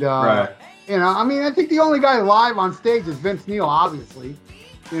right. I mean, I think the only guy live on stage is Vince Neil, obviously.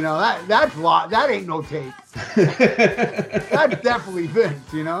 That ain't no tape. That's definitely Vince,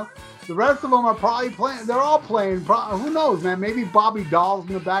 The rest of them are probably playing. They're all playing. Who knows, man? Maybe Bobby Dahl's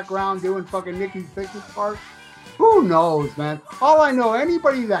in the background doing fucking Nikki Sixx's part. Who knows, man? All I know,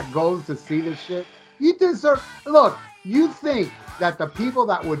 anybody that goes to see this shit, you deserve. Look, you think that the people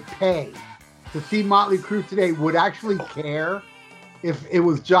that would pay to see Motley Crue today would actually care if it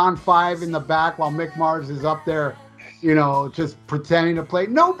was John 5 in the back while Mick Mars is up there, just pretending to play?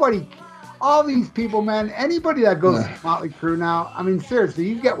 Nobody. All these people, man, anybody that goes to Motley Crue now, I mean, seriously,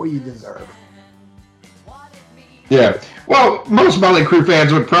 you get what you deserve. Yeah. Well, most Motley Crue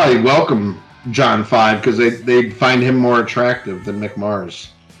fans would probably welcome John 5 because they'd find him more attractive than Mick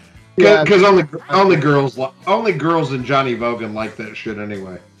Mars. Because only girls and Johnny Vogan like that shit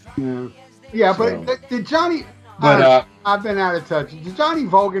anyway. Yeah, but did Johnny... But I've been out of touch. Did Johnny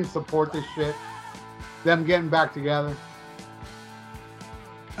Vogan support this shit? Them getting back together?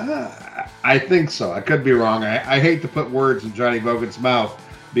 I think so. I could be wrong. I hate to put words in Johnny Vogan's mouth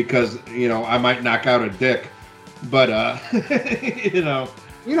because, I might knock out a dick. But, it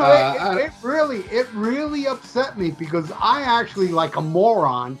really upset me because I actually, like a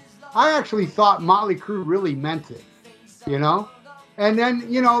moron, I actually thought Motley Crue really meant it, And then,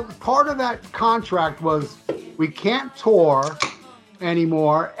 part of that contract was we can't tour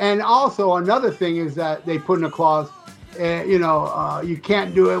anymore. And also another thing is that they put in a clause, you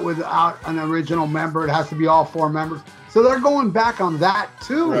can't do it without an original member. It has to be all four members. So they're going back on that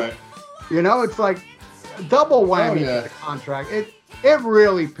too. Right. It's like double whammy to the contract. It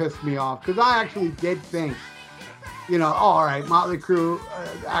really pissed me off because I actually did think, all right, Motley Crue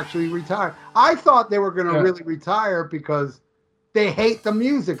actually retired. I thought they were going to really retire because they hate the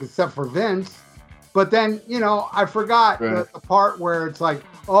music except for Vince. But then, I forgot the part where it's like,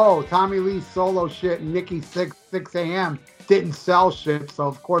 oh, Tommy Lee's solo shit and Nikki 6 a.m. didn't sell shit, so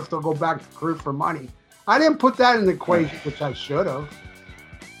of course they'll go back to Crue for money. I didn't put that in the equation, which I should have.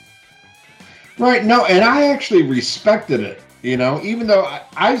 Right, no, and I actually respected it, even though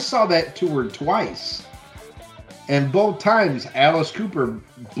I saw that tour twice. And both times, Alice Cooper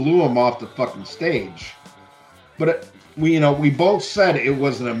blew him off the fucking stage. But we both said it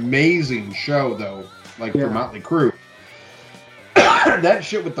was an amazing show, though, for Motley Crue. That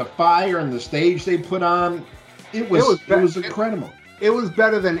shit with the fire and the stage they put on, it was incredible. It was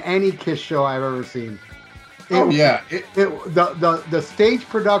better than any Kiss show I've ever seen. The stage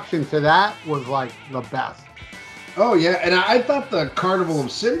production to that was like the best. Oh yeah, and I thought the Carnival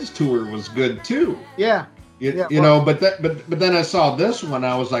of Sins tour was good too. Yeah. But then I saw this one.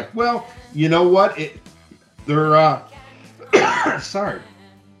 I was like, well, you know what? They're sorry.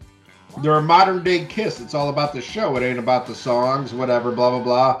 They're a modern day Kiss. It's all about the show. It ain't about the songs, whatever, blah, blah,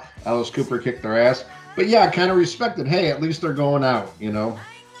 blah. Alice Cooper kicked their ass. But yeah, I kind of respected, hey, at least they're going out,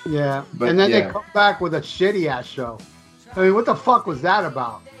 Yeah. But, and then they come back with a shitty ass show. I mean, what the fuck was that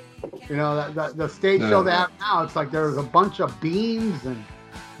about? You know, the stage show they have now, it's like there's a bunch of beams and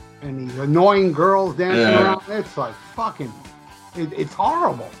these annoying girls dancing around. It's like fucking, it's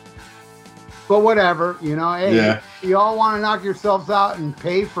horrible. But whatever, you know, hey, you all want to knock yourselves out and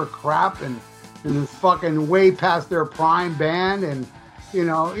pay for crap and this fucking way past their prime band, and you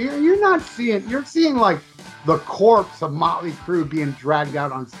know, you're seeing like the corpse of Motley Crue being dragged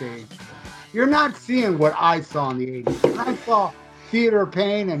out on stage. You're not seeing what I saw in the 80s. When I saw Theater of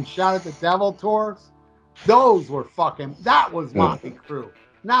Pain and Shout at the Devil tours, those were fucking, that was Motley Crue,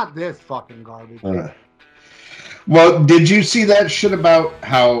 not this fucking garbage. Well, did you see that shit about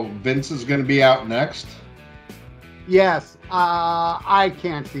how Vince is going to be out next? Yes, I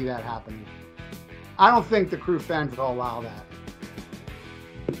can't see that happening. I don't think the Crue fans will allow that.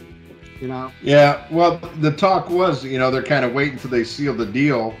 You know? Yeah, well, the talk was, you know, they're kind of waiting until they seal the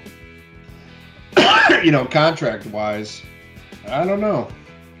deal, you know, contract-wise. I don't know.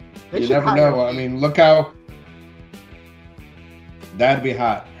 You never know. I mean, look how... That'd be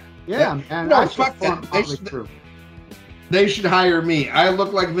hot. Yeah, man. No, fuck that. They should hire me. I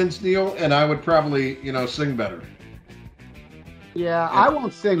look like Vince Neil, and I would probably, you know, sing better. Yeah, I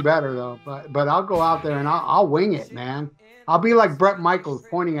won't sing better though, but I'll go out there and I'll wing it, man. I'll be like Bret Michaels,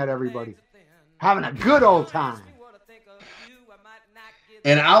 pointing at everybody, having a good old time.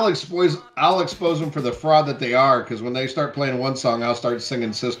 And I'll expose them for the fraud that they are, because when they start playing one song, I'll start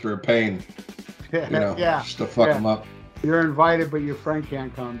singing "Sister of Pain." You know, just to fuck them up. You're invited, but your friend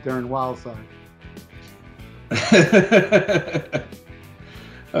can't come during Wildside.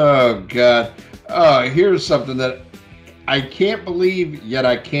 Oh God! Oh, here's something that I can't believe, yet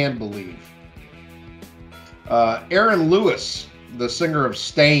I can believe. Aaron Lewis, the singer of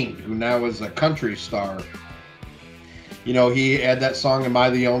Staind, who now is a country star. You know, he had that song "Am I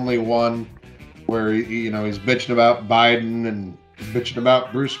the Only One," where you know he's bitching about Biden and bitching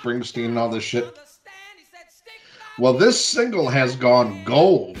about Bruce Springsteen and all this shit. Well, this single has gone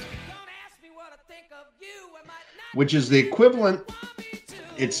gold, which is the equivalent.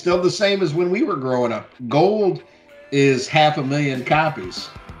 It's still the same as when we were growing up. Gold is 500,000 copies.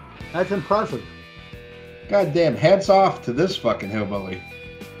 That's impressive. Goddamn, hats off to this fucking hillbilly.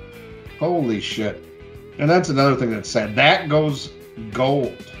 Holy shit. And that's another thing that's sad. That goes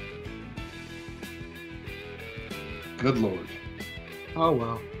gold. Good Lord. Oh,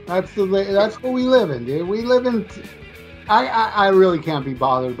 well. That's what we live in, dude. We live in... I really can't be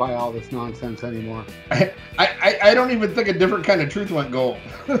bothered by all this nonsense anymore. I don't even think a different kind of truth went gold.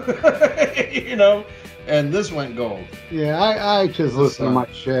 You know? And this went gold. Yeah, I just listen to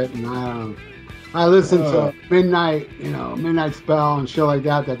my shit, and I listen to Midnight Spell and shit like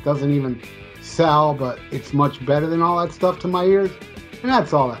that doesn't even sell, but it's much better than all that stuff to my ears, and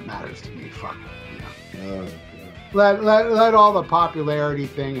that's all that matters to me. Fuck it, you know. Let all the popularity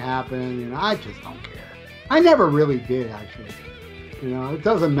thing happen. You know, I just don't care. I never really did, actually. You know, it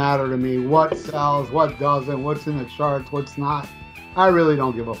doesn't matter to me what sells, what doesn't, what's in the charts, what's not. I really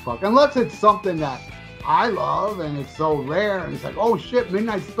don't give a fuck. Unless it's something that I love and it's so rare and it's like, oh shit,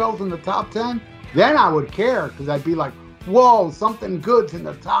 Midnight Spell's in the top 10. Then I would care, because I'd be like, whoa, something good's in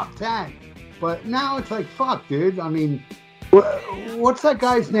the top 10. But now it's like, fuck, dude. I mean, what's that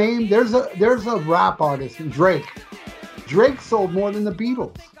guy's name? There's a rap artist, Drake. Drake sold more than the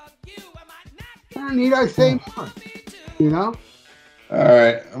Beatles. Need I say more? You know? All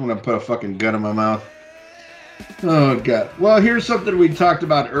right, I'm gonna put a fucking gun in my mouth. Oh God. Well, here's something we talked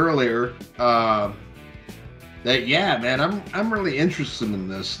about earlier. That man, I'm really interested in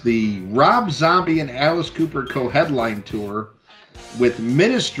this. The Rob Zombie and Alice Cooper co-headline tour with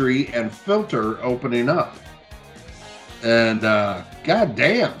Ministry and Filter opening up. And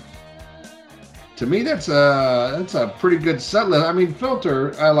goddamn. To me, that's a pretty good set list. I mean,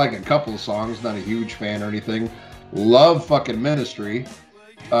 Filter, I like a couple of songs. Not a huge fan or anything. Love fucking Ministry.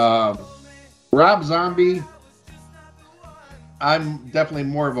 Rob Zombie, I'm definitely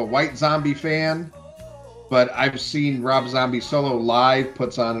more of a White Zombie fan. But I've seen Rob Zombie solo live,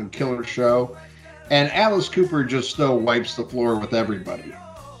 puts on a killer show. And Alice Cooper just still wipes the floor with everybody.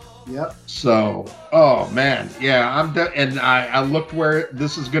 Yep. So, oh man, yeah, I looked where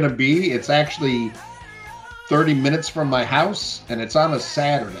this is going to be. It's actually 30 minutes from my house, and it's on a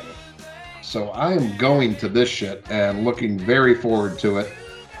Saturday. So I am going to this shit and looking very forward to it.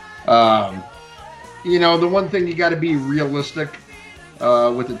 You know, the one thing you got to be realistic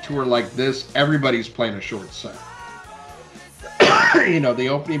with a tour like this, everybody's playing a short set. You know, the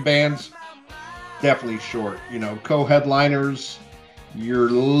opening bands, definitely short. You know, co-headliners, you're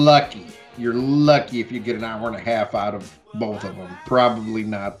lucky. You're lucky if you get an hour and a half out of both of them. Probably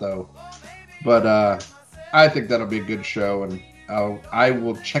not, though. But I think that'll be a good show. And I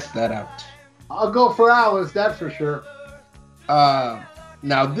will check that out. I'll go for Alice, that's for sure.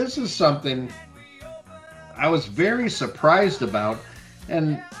 Now this is something I was very surprised about,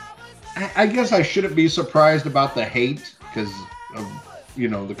 and I guess I shouldn't be surprised about the hate because of, you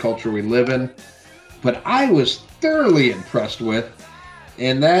know, the culture we live in, but I was thoroughly impressed with,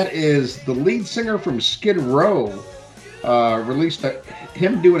 and that is the lead singer from Skid Row released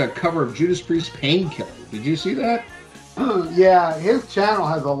him doing a cover of Judas Priest's Painkiller. Did you see that? Yeah, his channel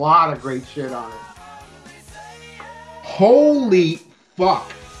has a lot of great shit on it. Holy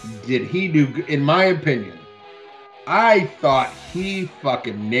fuck, did he do, in my opinion. I thought he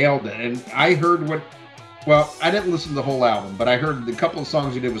fucking nailed it. And I heard well, I didn't listen to the whole album, but I heard the couple of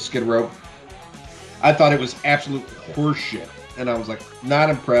songs he did with Skid Row. I thought it was absolute horseshit. And I was like, not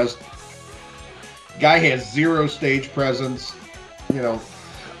impressed. Guy has zero stage presence. You know,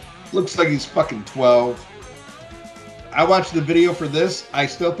 looks like he's fucking 12. I watched the video for this. I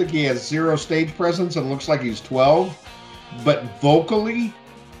still think he has zero stage presence and looks like he's 12. But vocally,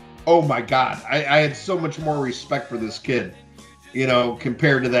 oh my God, I had so much more respect for this kid, you know,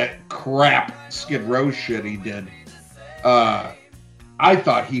 compared to that crap Skid Row shit he did. I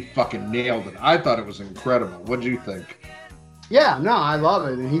thought he fucking nailed it. I thought it was incredible. What'd you think? Yeah, no, I love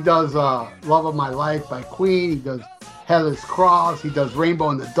it. And he does Love of My Life by Queen. He does Hell is Cross. He does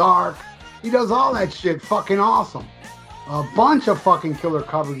Rainbow in the Dark. He does all that shit fucking awesome. A bunch of fucking killer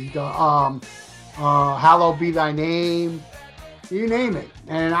covers. He does Hallowed Be Thy Name. You name it.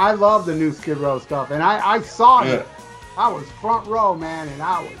 And I love the new Skid Row stuff. And I saw it. I was front row, man, and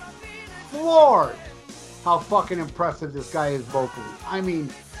I was floored how fucking impressive this guy is vocally. I mean,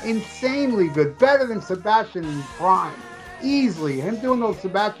 insanely good. Better than Sebastian in his prime. Easily. Him doing those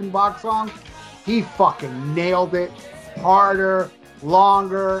Sebastian Bach songs, he fucking nailed it. Harder,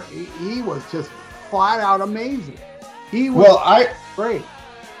 longer. He was just flat out amazing. He was great.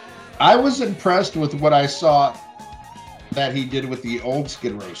 I was impressed with what I saw that he did with the old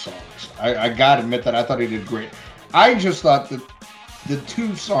Skid Row songs. I gotta admit that I thought he did great. I just thought that the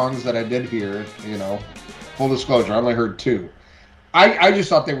two songs that I did hear, you know, full disclosure, I only heard two. I just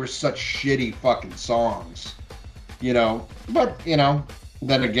thought they were such shitty fucking songs, you know. But, you know,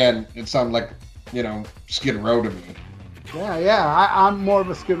 then again, it sounded like, you know, Skid Row to me. Yeah, I'm more of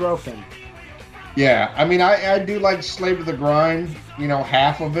a Skid Row fan. Yeah, I mean, I do like Slave to the Grind, you know,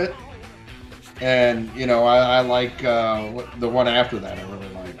 half of it. And, you know, I like the one after that I really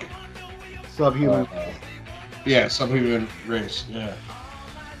like. Subhuman. Yeah, Subhuman Race, yeah.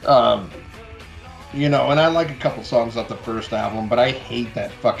 You know, and I like a couple songs off the first album, but I hate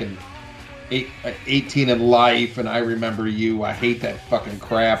that fucking 18 in Life and I Remember You. I hate that fucking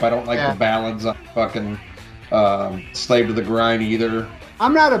crap. I don't like the ballads on fucking Slave to the Grind either.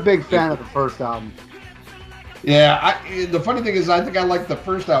 I'm not a big fan of the first album. Yeah, the funny thing is I think I liked the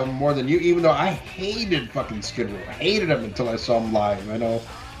first album more than you, even though I hated fucking Skid Row. I hated him until I saw him live. I know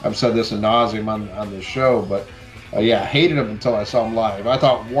I've said this in nauseam on the show, but yeah, I hated him until I saw him live. I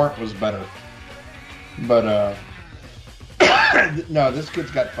thought Warrant was better. But, no, this kid's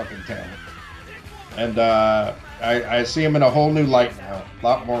got fucking talent. And I see him in a whole new light now. A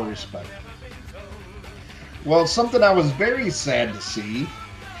lot more respect. Well, something I was very sad to see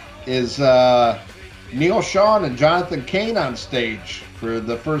is Neil Sean and Jonathan Cain on stage for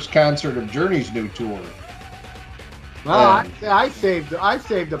the first concert of Journey's new tour. Well, I saved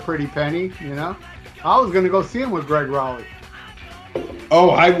a pretty penny, you know. I was going to go see him with Greg Raleigh.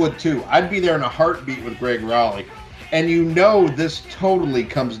 Oh, I would too. I'd be there in a heartbeat with Greg Raleigh. And you know this totally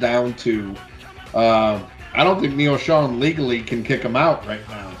comes down to, I don't think Neil Sean legally can kick him out right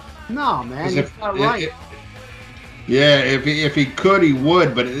now. No, man, it's not right. If he could, he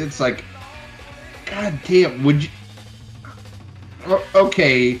would. But it's like, God damn, would you?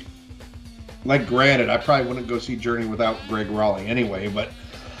 Okay, like granted, I probably wouldn't go see Journey without Greg Raleigh anyway, but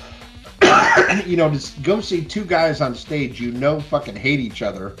you know, to go see two guys on stage you know fucking hate each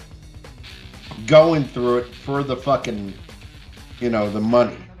other, going through it for the fucking, you know, the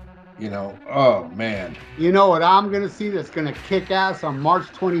money, you know, oh man. You know what I'm gonna see that's gonna kick ass on March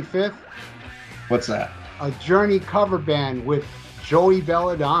 25th? What's that? A Journey cover band with Joey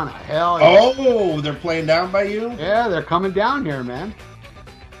Belladonna. Hell yeah. Oh, they're playing down by you? Yeah, they're coming down here, man.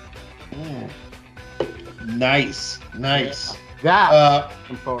 Nice. Yeah. That I'm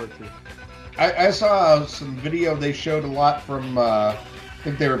looking forward to. I saw some video they showed a lot from, I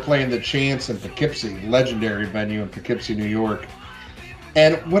think they were playing the Chance in Poughkeepsie, legendary venue in Poughkeepsie, New York.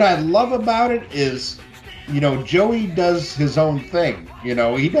 And what I love about it is, you know, Joey does his own thing. You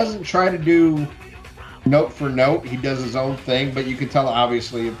know, he doesn't try to do note for note. He does his own thing, but you can tell,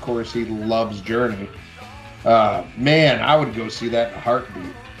 obviously, of course, he loves Journey. Man, I would go see that in a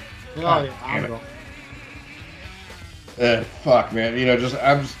heartbeat. Oh, yeah, I'll go. Fuck, man. You know, like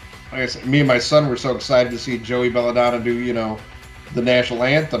I said, me and my son were so excited to see Joey Belladonna do, you know, the national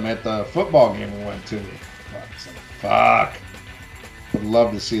anthem at the football game we went to. Fuck. Would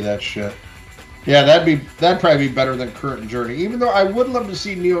love to see that shit. Yeah, that'd probably be better than Current Journey. Even though I would love to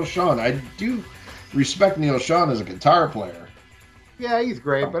see Neil Schon. I do respect Neil Schon as a guitar player. Yeah, he's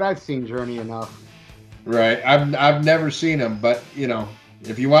great, but I've seen Journey enough. Right. I've never seen him, but you know,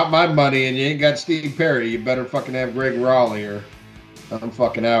 if you want my money and you ain't got Steve Perry, you better fucking have Greg Raleigh or I'm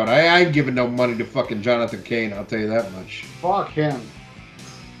fucking out. I ain't giving no money to fucking Jonathan Cain, I'll tell you that much. Fuck him.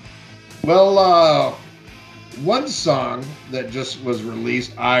 Well, one song that just was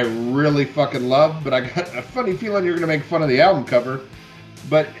released I really fucking love, but I got a funny feeling you're going to make fun of the album cover,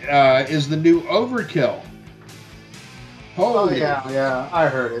 but is the new Overkill. Holy. Oh, yeah, I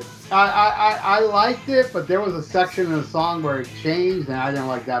heard it. I liked it, but there was a section in the song where it changed, and I didn't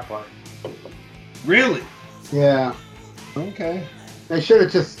like that part. Really? Yeah. Okay. They should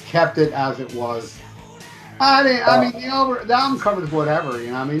have just kept it as it was. I mean, the album cover is whatever,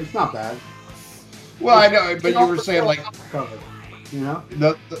 you know. I mean, it's not bad. Well, I know, but you were saying like, cover, you know,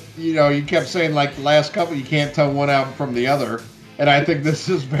 you know, you kept saying like the last couple, you can't tell one album from the other, and I think this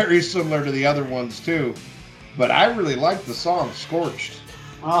is very similar to the other ones too. But I really like the song "Scorched."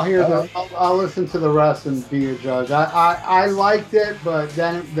 I'll listen to the rest and be your judge. I liked it, but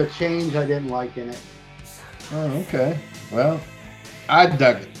then the change I didn't like in it. Oh, okay. Well, I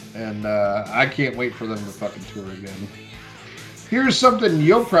dug it, and I can't wait for them to fucking tour again. Here's something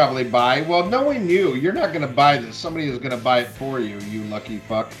you'll probably buy. Well, knowing you, you're not going to buy this. Somebody is going to buy it for you, you lucky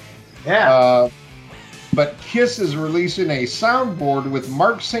fuck. Yeah. But Kiss is releasing a soundboard with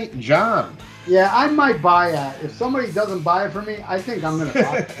Mark St. John. Yeah, I might buy that. If somebody doesn't buy it for me, I think I'm going to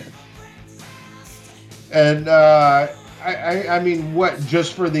buy it. And I mean, what,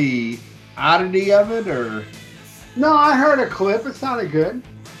 just for the oddity of it, or? No, I heard a clip. It sounded good.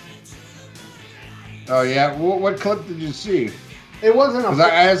 Oh, yeah? What clip did you see? It wasn't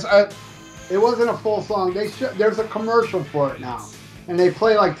a It wasn't a full song. There's a commercial for it now, and they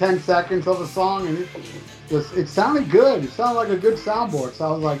play like 10 seconds of a song, and it sounded good. It sounded like a good soundboard. So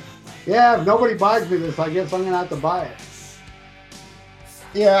I was like, yeah, if nobody buys me this, I guess I'm gonna have to buy it.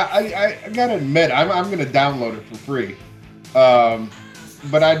 Yeah, I gotta admit, I'm gonna download it for free,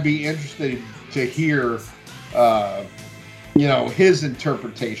 but I'd be interested to hear, you know, his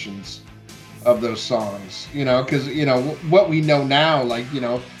interpretations of those songs, you know, because, you know, what we know now, like, you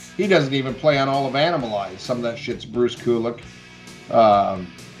know, he doesn't even play on all of Animalize. Some of that shit's Bruce Kulick. Yeah,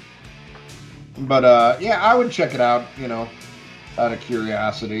 I would check it out, you know, out of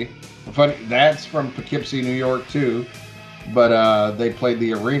curiosity. Funny, that's from Poughkeepsie, New York, too, but they played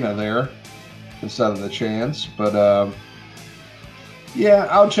the arena there instead of the Chance. But yeah,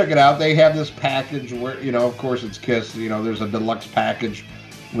 I'll check it out. They have this package where, you know, of course it's Kiss, you know, there's a deluxe package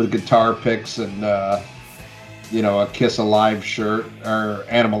with guitar picks and, you know, a Kiss Alive shirt or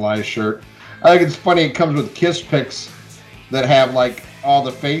Animalize shirt. I think it's funny, it comes with Kiss picks that have, like, all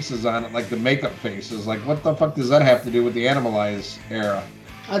the faces on it, like the makeup faces. Like, what the fuck does that have to do with the Animalize era?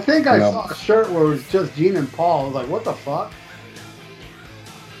 I think I saw a shirt where it was just Gene and Paul. I was like, what the fuck?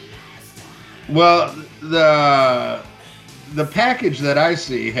 Well, the package that I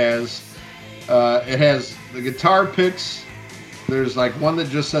see has, it has the guitar picks. There's like one that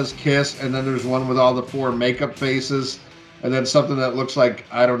just says Kiss, and then there's one with all the 4 makeup faces, and then something that looks like,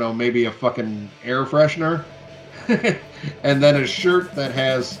 I don't know, maybe a fucking air freshener. And then a shirt that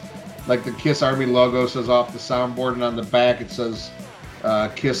has like the Kiss Army logo says off the soundboard, and on the back it says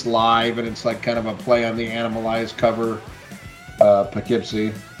Kiss Live, and it's like kind of a play on the Animalize cover,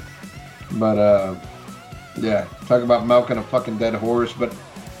 Poughkeepsie. But yeah, talk about milking a fucking dead horse. But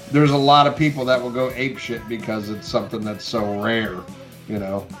there's a lot of people that will go apeshit because it's something that's so rare, you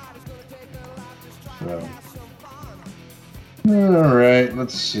know. So, all right,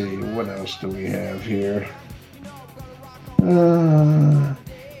 let's see. What else do we have here?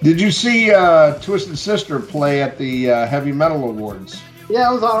 Did you see Twisted Sister play at the Heavy Metal Awards?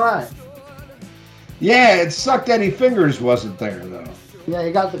 Yeah, it was all right. Yeah, it sucked Eddie Fingers wasn't there, though. Yeah,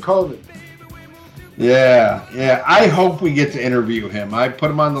 he got the COVID. Yeah. I hope we get to interview him. I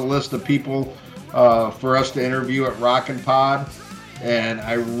put him on the list of people for us to interview at Rockin' Pod, and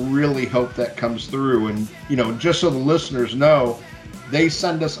I really hope that comes through. And, you know, just so the listeners know, they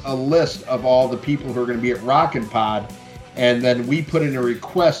send us a list of all the people who are going to be at Rockin' Pod, and then we put in a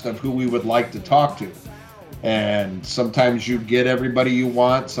request of who we would like to talk to. And sometimes you get everybody you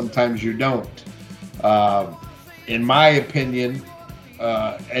want, sometimes you don't. In my opinion,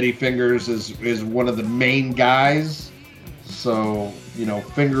 Eddie Fingers is one of the main guys. So,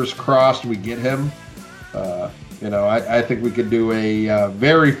 fingers crossed we get him. I think we could do a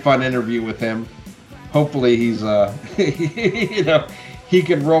very fun interview with him. Hopefully he's, he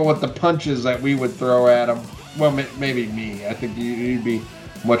can roll with the punches that we would throw at him. Well, maybe me. I think you'd be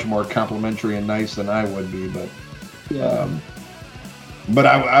much more complimentary and nice than I would be, but Yeah. But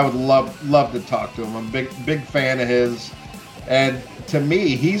I would love to talk to him. I'm a big fan of his, and to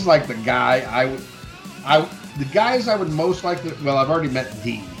me, he's like the guy the guys I would most like to. Well, I've already met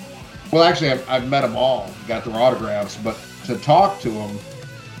D. Well, actually, I've met them all, got their autographs, but to talk to them,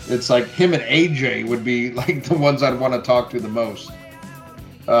 it's like him and AJ would be like the ones I'd want to talk to the most.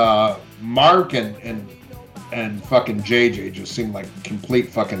 Mark and fucking JJ just seem like complete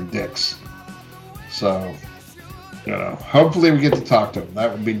fucking dicks. So, hopefully we get to talk to him.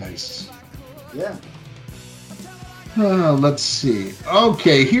 That would be nice. Yeah. Let's see.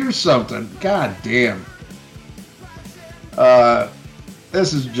 Okay, here's something. God damn.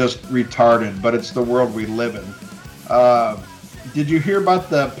 This is just retarded, but it's the world we live in. Did you hear about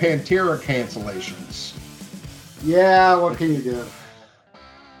the Pantera cancellations? Yeah, what can you do?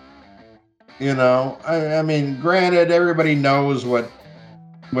 I mean, granted, everybody knows what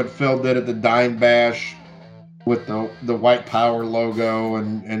Phil did at the Dime Bash with the White Power logo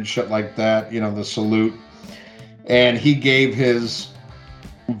and shit like that, the salute. And he gave his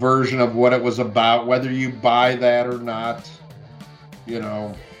version of what it was about, whether you buy that or not,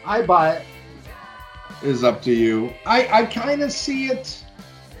 I buy it. is up to you. I kind of see it,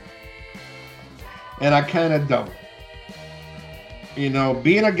 and I kind of don't.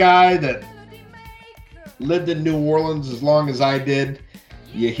 Being a guy that lived in New Orleans as long as I did,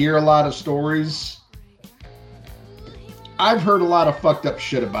 you hear a lot of stories. I've heard a lot of fucked up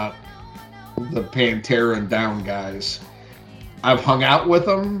shit about the Pantera and Down guys. I've hung out with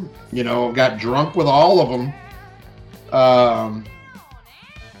them, got drunk with all of them.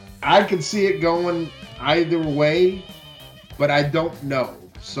 I could see it going either way, but I don't know.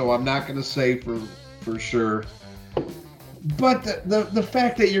 So I'm not going to say for sure. But the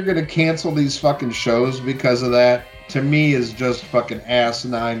fact that you're going to cancel these fucking shows because of that, to me, is just fucking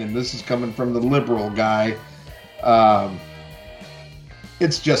asinine. And this is coming from the liberal guy.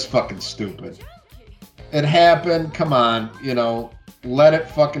 It's just fucking stupid. It happened. Come on, let it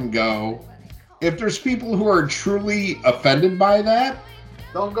fucking go. If there's people who are truly offended by that,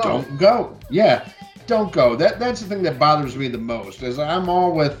 Don't go. don't go. Yeah, don't go. That's the thing that bothers me the most. Is I'm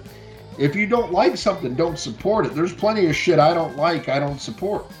all with, if you don't like something, don't support it. There's plenty of shit I don't like, I don't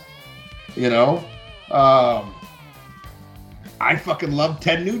support. I fucking love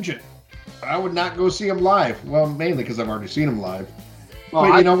Ted Nugent. I would not go see him live. Well, mainly because I've already seen him live. Well,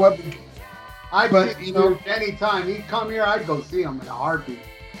 But you know what? I'd see you know- Nugent anytime he'd come here, I'd go see him in a heartbeat.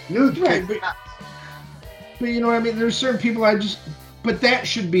 Nugent. Right, but you know what I mean? There's certain people but that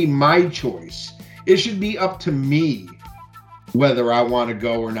should be my choice. It should be up to me whether I want to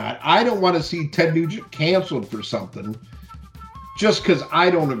go or not. I don't want to see Ted Nugent canceled for something just because I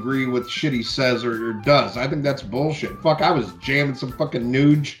don't agree with shit he says or does. I think that's bullshit. Fuck, I was jamming some fucking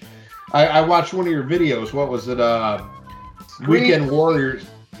Nuge. I watched one of your videos. What was it? Weekend Warriors.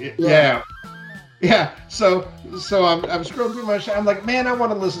 Yeah. Yeah. So I'm scrolling through my shit. I'm like, man, I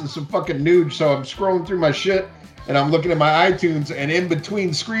want to listen to some fucking Nuge. So I'm scrolling through my shit and I'm looking at my iTunes, and in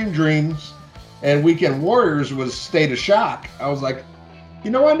between Scream Dreams and Weekend Warriors was State of Shock. I was like, I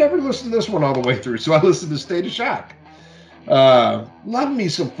never listened to this one all the way through. So I listened to State of Shock. Love me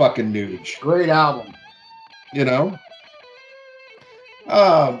some fucking Nuge. Great album.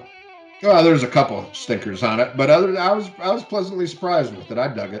 Well, there's a couple stinkers on it, but I was pleasantly surprised with it. I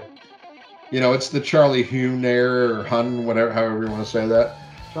dug it. It's the Charlie Huhn era, or Hun, whatever, however you want to say that.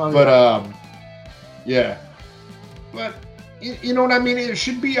 But yeah. But you know what I mean? It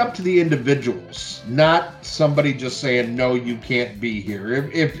should be up to the individuals, not somebody just saying, no, you can't be here.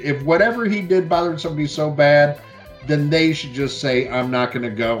 If whatever he did bothered somebody so bad, then they should just say, I'm not going to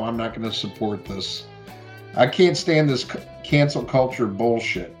go. I'm not going to support this. I can't stand this cancel culture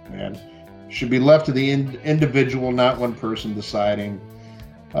bullshit, man. Should be left to the individual, not one person deciding.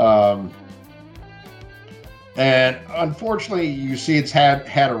 And unfortunately, you see it's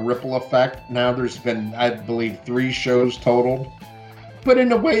had a ripple effect. Now there's been, I believe, 3 shows totaled. But in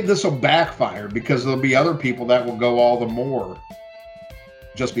a way, this will backfire because there'll be other people that will go all the more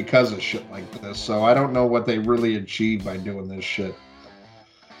just because of shit like this. So I don't know what they really achieved by doing this shit.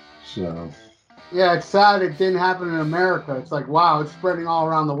 So... Yeah, it's sad it didn't happen in America. It's like, wow, it's spreading all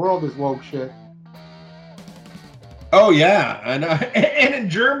around the world, this woke shit. Oh, yeah. I know. And in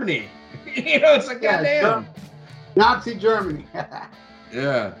Germany. It's like, goddamn. Nazi Germany.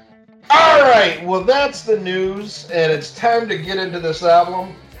 Yeah. All right. Well, that's the news, and it's time to get into this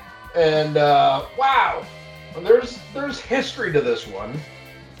album. And wow, there's history to this one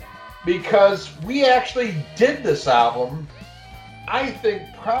because we actually did this album. I think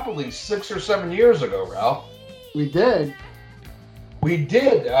probably 6 or 7 years ago, Ralph. We did. We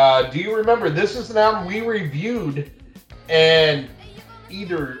did. Do you remember? This is an album we reviewed, and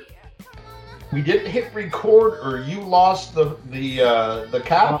either we didn't hit record or you lost the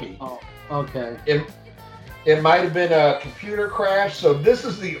copy. Oh, okay. It might have been a computer crash. So this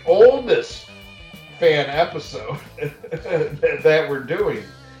is the oldest fan episode that we're doing.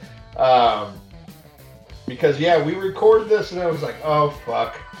 Because yeah, we recorded this and I was like, oh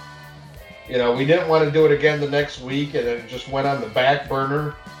fuck. You know, we didn't want to do it again the next week, and it just went on the back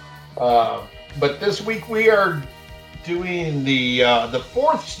burner. But this week we are doing the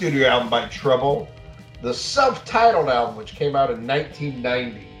fourth studio album by Trouble, the self-titled album, which came out in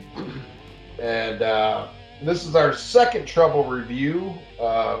 1990. And this is our second Trouble review.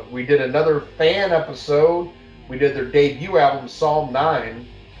 We did another fan episode. We did their debut album, Psalm 9,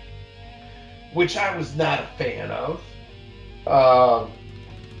 which I was not a fan of.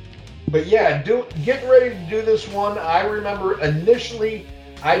 But yeah, getting ready to do this one. I remember initially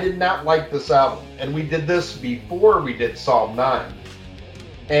I did not like this album, and we did this before we did Psalm 9.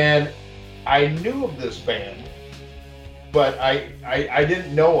 And I knew of this band, but I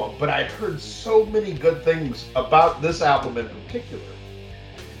didn't know them. But I'd heard so many good things about this album in particular.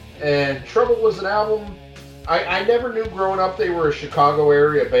 And Trouble was an album I never knew growing up they were a Chicago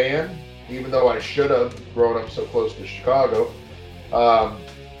area band, even though I should have grown up so close to Chicago.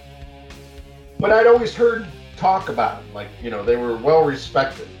 But I'd always heard talk about them, like, you know, they were well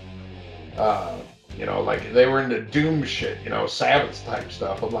respected. You know, like they were into doom shit, you know, Sabbath type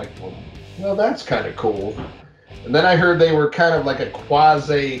stuff. I'm like, well, that's kind of cool. And then I heard they were kind of like a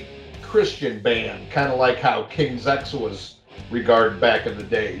quasi-Christian band, kind of like how King's X was regarded back in the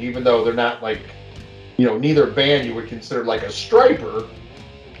day, even though they're not like, you know, neither band you would consider like a striper,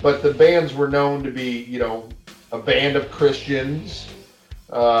 but the bands were known to be, you know, a band of Christians,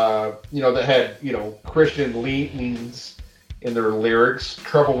 you know, that had, you know, Christian leanings in their lyrics.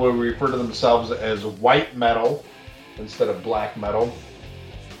 Trouble would refer to themselves as white metal instead of black metal.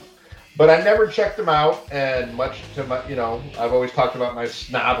 But I never checked them out, and much to my, you know, I've always talked about my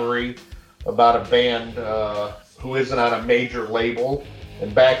snobbery about a band who isn't on a major label.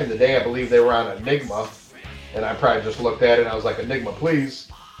 And back in the day, I believe they were on Enigma, and I probably just looked at it and I was like, Enigma, please.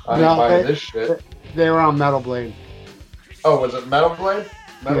 I ain't buying this shit. They were on Metal Blade. Oh, was it Metal Blade?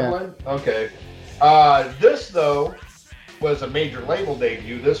 Blade? Okay. This, though, was a major label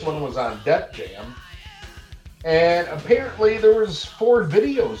debut. This one was on Def Jam. And apparently there was 4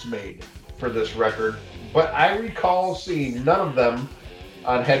 videos made for this record, but I recall seeing none of them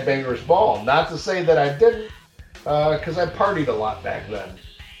on Headbangers Ball. Not to say that I didn't, because I partied a lot back then.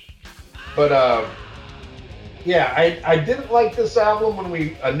 But, yeah, I didn't like this album when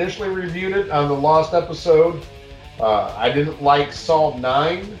we initially reviewed it on the Lost episode. I didn't like Psalm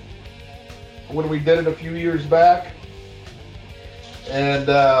 9 when we did it a few years back. And,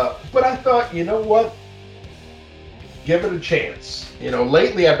 but I thought, you know what? Give it a chance. You know,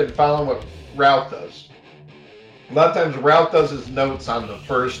 lately I've been following what Ralph does. A lot of times Ralph does his notes on the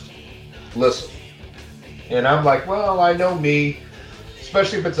first listen. And I'm like, well, I know me,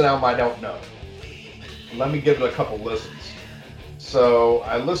 especially if it's an album I don't know. Let me give it a couple listens. So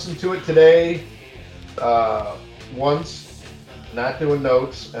I listened to it today once, not doing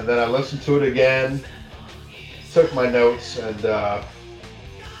notes, and then I listened to it again, took my notes, and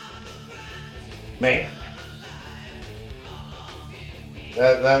man,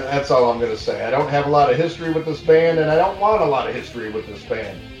 that's all I'm going to say. I don't have a lot of history with this band, and I don't want a lot of history with this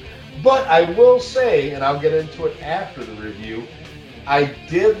band. But I will say, and I'll get into it after the review, I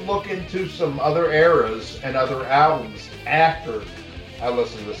did look into some other eras and other albums after I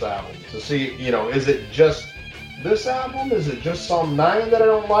listened to this album to see, you know, is it just this album? Is it just Psalm 9 that I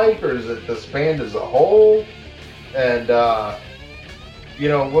don't like? Or is it this band as a whole? And, you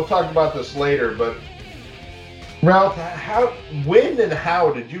know, we'll talk about this later, but Ralph, when and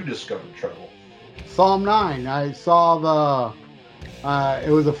how did you discover Trouble? Psalm 9. I saw it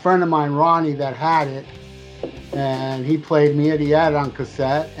was a friend of mine, Ronnie, that had it, and he played me it. He had it on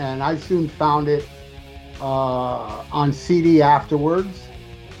cassette, and I soon found it on CD afterwards,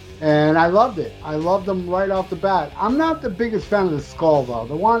 and I loved it. I loved them right off the bat. I'm not the biggest fan of the Skull,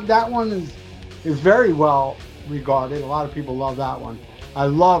 though. That one is very well regarded. A lot of people love that one. I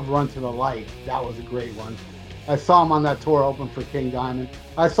love Run to the Light. That was a great one. I saw him on that tour open for King Diamond.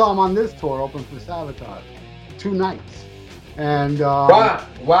 I saw him on this tour open for Sabotage. 2 nights. And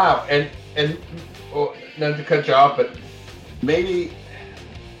wow, and well, not to cut you off, but maybe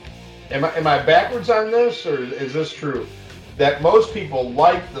am I backwards on this, or is this true? That most people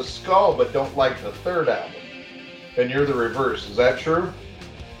like the Skull but don't like the third album, and you're the reverse. Is that true?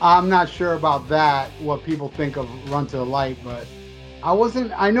 I'm not sure about that, what people think of Run to the Light, but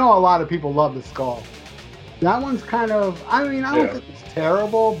I know a lot of people love the Skull. That one's kind of, I don't think it's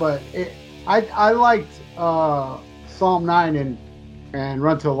terrible, but I liked Psalm 9 and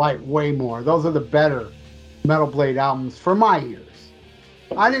Run to the Light way more. Those are the better Metal Blade albums for my ears.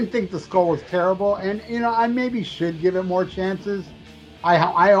 I didn't think the Skull was terrible, and I maybe should give it more chances.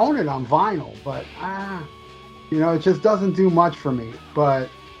 I own it on vinyl, but it just doesn't do much for me. But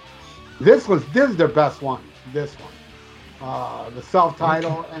this is their best one. This one, the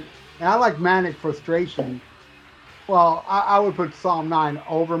self-title, and I like Manic Frustration. Well, I would put Psalm 9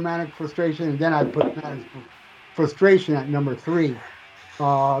 over Manic Frustration, and then I'd put Manic Frustration at number 3.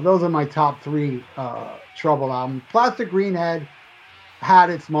 Those are my top 3 Trouble albums. Plastic Greenhead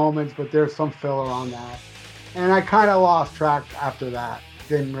had its moments, but there's some filler on that. And I kind of lost track after that.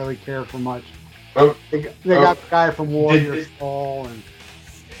 Didn't really care for much. They got the guy from Warrior Soul, and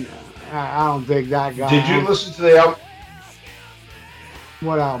I don't dig that guy. Did you listen to the album?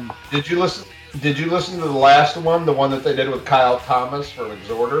 What album? Did you listen to the last one, the one that they did with Kyle Thomas for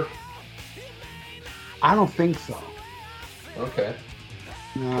Exhorder? I don't think so. Okay.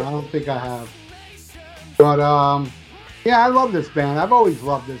 No, I don't think I have. But yeah, I love this band. I've always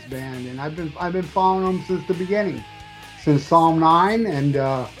loved this band, and I've been following them since the beginning, since Psalm 9,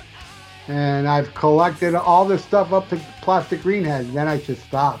 and I've collected all this stuff up to Plastic Greenhead. And then I just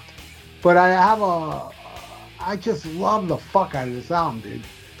stopped. But I just love the fuck out of this album, dude.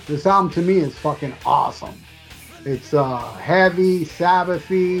 This album to me is fucking awesome. It's heavy,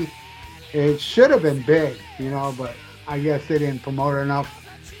 Sabbathy. It should have been big, but I guess they didn't promote it enough.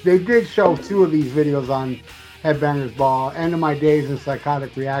 They did show 2 of these videos on Headbangers Ball, End of My Days and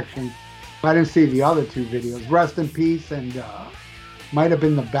Psychotic Reaction. I didn't see the other 2 videos. Rest in Peace and might have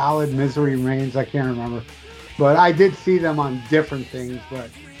been the ballad Misery Reigns. I can't remember. But I did see them on different things.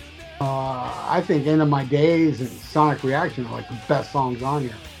 But I think End of My Days and Sonic Reaction are like the best songs on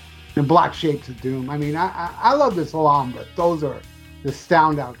here. And Black Shapes of Doom. I love this whole album, but those are the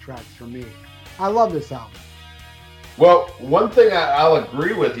standout tracks for me. I love this album. Well, one thing I'll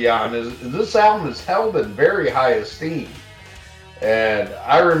agree with you on is this album is held in very high esteem. And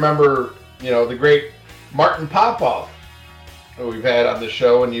I remember, the great Martin Popoff, who we've had on the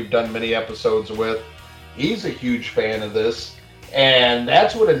show and you've done many episodes with. He's a huge fan of this. And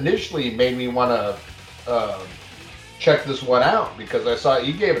that's what initially made me want to check this one out, because I saw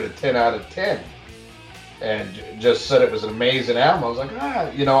you gave it a 10 out of 10. And just said it was an amazing album. I was like,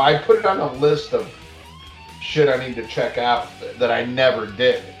 I put it on a list of shit I need to check out that I never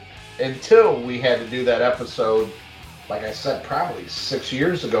did until we had to do that episode, like I said, probably 6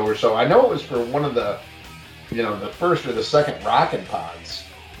 years ago or so. I know it was for one of the, the first or the second Rockin' Pods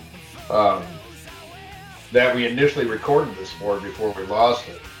that we initially recorded this for before we lost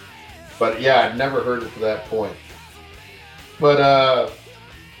it. But yeah, I'd never heard it to that point. But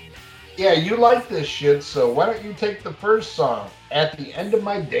yeah, you like this shit, so why don't you take the first song, At the End of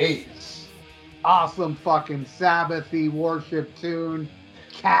My Days? Awesome fucking Sabbathy worship tune.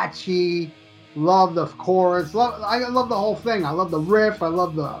 Catchy. Love the chorus. I love the whole thing. I love the riff. I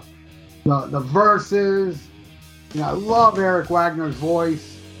love the verses. I love Eric Wagner's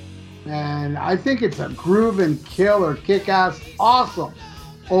voice. And I think it's a grooving, killer, kick-ass, awesome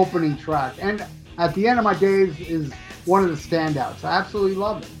opening track. And At the End of My Days is one of the standouts. I absolutely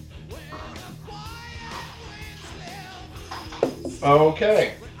love it.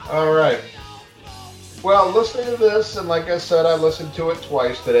 Okay. All right. Well, listening to this, and like I said, I listened to it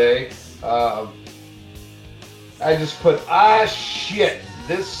twice today. I just put, shit,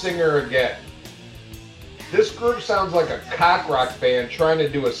 this singer again. This group sounds like a cock rock band trying to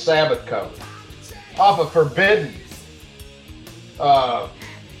do a Sabbath cover off of Forbidden. Man,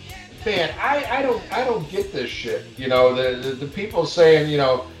 I don't get this shit. The people saying,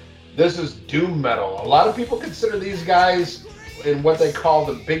 this is doom metal. A lot of people consider these guys in what they call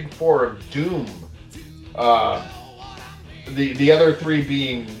the Big Four of Doom. The other 3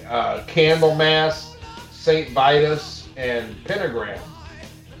 being Candlemass, Saint Vitus, and Pentagram.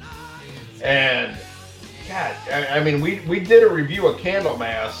 And God, we did a review of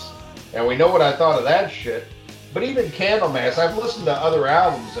Candlemass, and we know what I thought of that shit. But even Candlemass, I've listened to other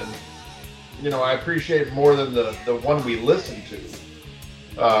albums, and I appreciate it more than the one we listened to.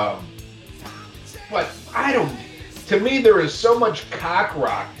 But I don't. To me, there is so much cock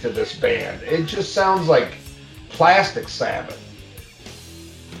rock to this band. It just sounds like Plastic Sabbath.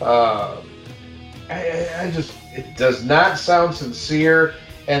 It does not sound sincere,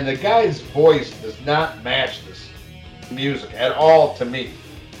 and the guy's voice does not match this music at all to me.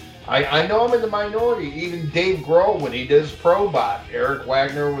 I know I'm in the minority. Even Dave Grohl, when he does Probot, Eric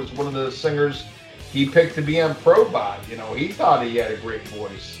Wagner was one of the singers he picked to be on Probot. You know, he thought he had a great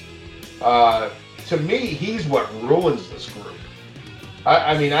voice. To me, he's what ruins this group.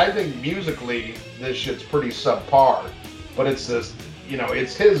 I mean, I think musically this shit's pretty subpar, but it's this, you know,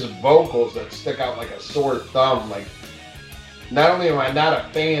 it's his vocals that stick out like a sore thumb. Like, not only am I not a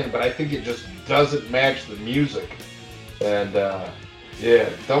fan, but I think it just doesn't match the music. And, yeah,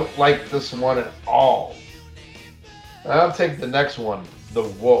 don't like this one at all. I'll take the next one, The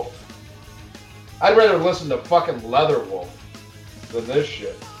Wolf. I'd rather listen to fucking Leatherwolf than this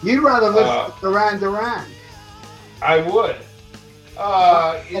shit. You'd rather listen to Duran Duran. I would.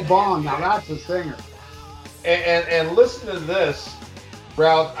 Bond, now that's a singer. And listen to this,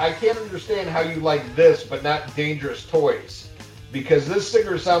 Ralph. I can't understand how you like this, but not Dangerous Toys, because this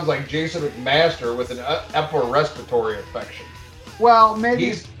singer sounds like Jason McMaster with an upper respiratory infection. Well,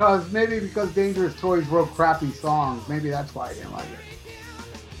 maybe because Dangerous Toys wrote crappy songs. Maybe that's why I didn't like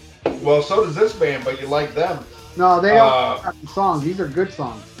it. Well, so does this band, but you like them. No, they don't write crappy songs. These are good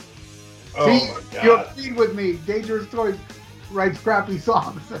songs. Oh, see, my God. you agreed with me. Dangerous Toys writes crappy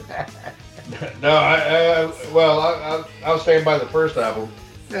songs. No, I'll stand by the first album,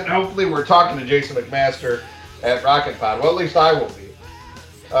 and hopefully we're talking to Jason McMaster at Rocket Pod. Well, at least I will be.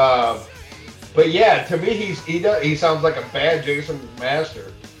 But yeah, to me, he sounds like a bad Jason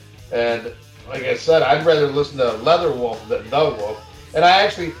McMaster, and like I said, I'd rather listen to Leatherwolf than The Wolf. And I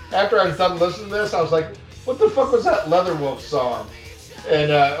actually, after I was done listening to this, I was like, what the fuck was that Leatherwolf song?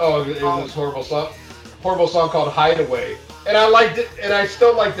 And it was this horrible song called Hideaway. And I liked it, and I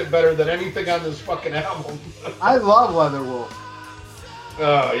still liked it better than anything on this fucking album. I love Leatherwolf.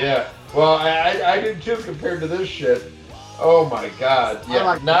 Oh, yeah. Well, I do too compared to this shit. Oh, my God.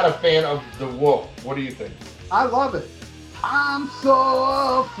 Yeah, not a fan of The Wolf. What do you think? I love it. I'm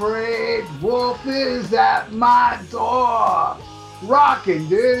so afraid Wolf is at my door. Rocking,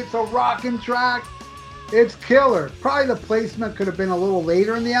 dude. It's a rocking track. It's killer. Probably the placement could have been a little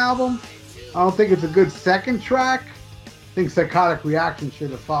later in the album. I don't think it's a good second track. I think Psychotic Reaction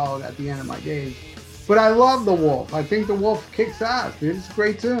should have followed At the End of My Days. But I love The Wolf. I think The Wolf kicks ass, dude. It's a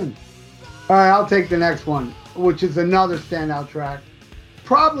great tune. All right, I'll take the next one, which is another standout track.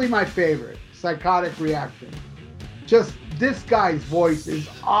 Probably my favorite, Psychotic Reaction. Just this guy's voice is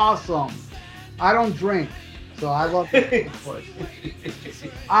awesome. I don't drink, so I love his voice.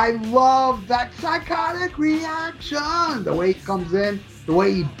 I love that Psychotic Reaction. The way he comes in, the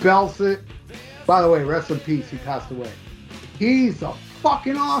way he belts it. By the way, rest in peace, he passed away. He's a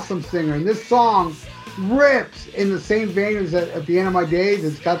fucking awesome singer, and this song rips in the same vein as At the End of My Days.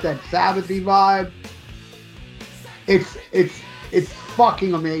 It's got that Sabbathy vibe. It's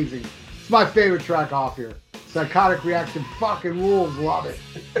fucking amazing. It's my favorite track off here. Psychotic Reaction fucking rules. Love it.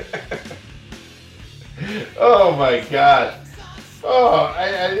 Oh my God. Oh,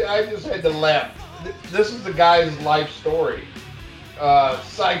 I just had to laugh. This is the guy's life story.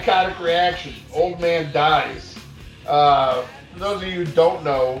 Psychotic Reaction. Old man dies. For those of you who don't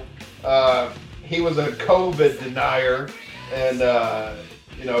know, he was a COVID denier and,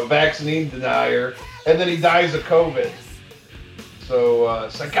 vaccine denier, and then he dies of COVID. So,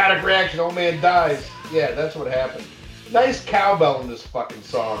 Psychotic Reaction, old man dies. Yeah, that's what happened. Nice cowbell in this fucking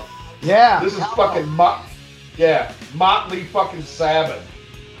song. Yeah. This is fucking Motley fucking Sabbath.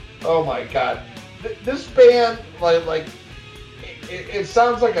 Oh my God. This band, it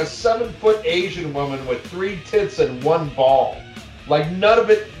sounds like a 7-foot Asian woman with 3 tits and 1 ball. Like none of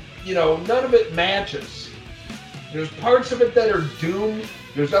it matches. There's parts of it that are doom.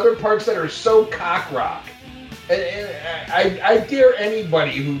 There's other parts that are so cock rock. And I dare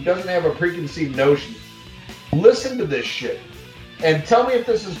anybody who doesn't have a preconceived notion, listen to this shit and tell me if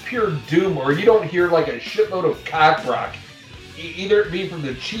this is pure doom or you don't hear like a shitload of cock rock. Either it be from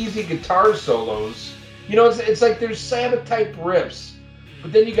the cheesy guitar solos. You know, it's like there's Sabbath type riffs,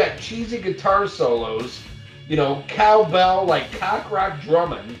 but then you got cheesy guitar solos, cowbell, like cock rock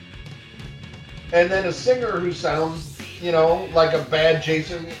drumming, and then a singer who sounds, like a bad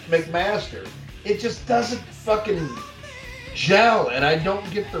Jason McMaster. It just doesn't fucking gel, and I don't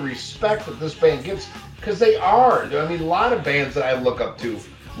get the respect that this band gets, because they are. I mean, a lot of bands that I look up to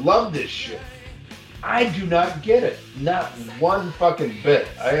love this shit. I do not get it. Not one fucking bit.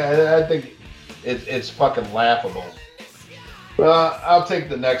 I think it's fucking laughable. I'll take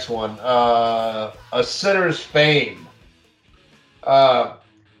the next one. A Sinner's Fame. To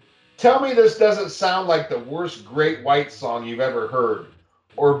Tell me this doesn't sound like the worst Great White song you've ever heard,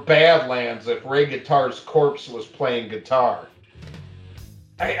 or Badlands if Ray Guitar's corpse was playing guitar.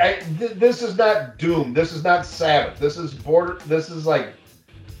 This is not Doom. This is not Sabbath. This is like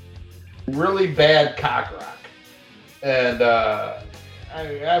really bad cock rock, and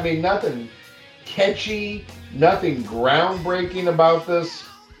I mean nothing catchy, nothing groundbreaking about this.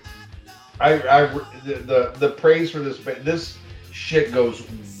 The praise for this shit goes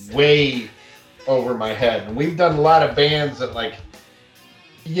way over my head, and we've done a lot of bands that like,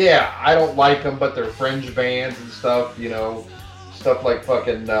 yeah, I don't like them, but they're fringe bands and stuff, you know, stuff like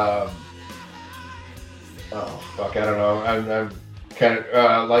fucking I don't know, I'm kind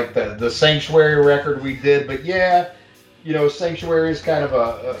of like the Sanctuary record we did, but yeah, you know, Sanctuary is kind of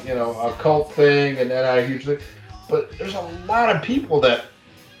a cult thing, and then I usually, but there's a lot of people that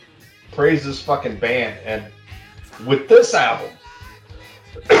praise this fucking band, and with this album,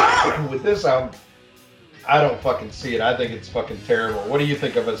 I don't fucking see it. I think it's fucking terrible. What do you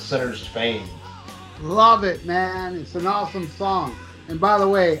think of A Sinner's Fame? Love it, man. It's an awesome song. And by the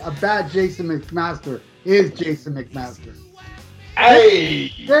way, a bad Jason McMaster is Jason McMaster.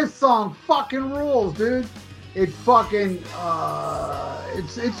 Hey! This song fucking rules, dude. It fucking,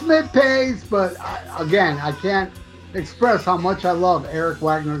 it's mid-pace, but I can't express how much I love Eric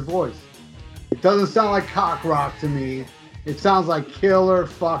Wagner's voice. It doesn't sound like cock rock to me. It sounds like killer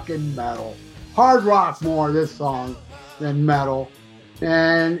fucking metal. Hard rock more, this song, than metal.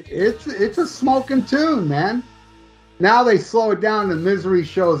 And it's a smoking tune, man. Now they slow it down to Misery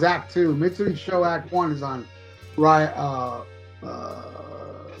Show's Act 2. Misery Show Act 1 is on Run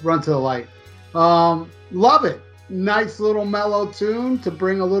to the Light. Love it. Nice little mellow tune to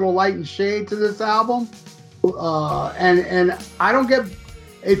bring a little light and shade to this album. And I don't get...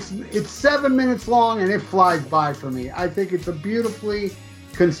 It's 7 minutes long and it flies by for me. I think it's a beautifully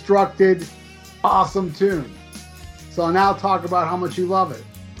constructed, awesome tune. So now talk about how much you love it.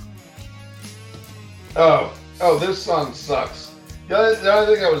 Oh, this song sucks. The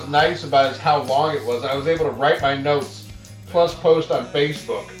other thing that was nice about it is how long it was. I was able to write my notes plus post on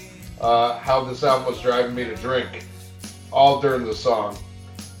Facebook how this album was driving me to drink all during the song.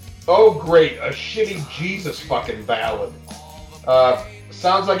 Oh great, a shitty Jesus fucking ballad.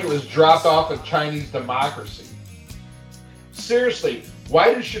 Sounds like it was dropped off of Chinese Democracy. Seriously,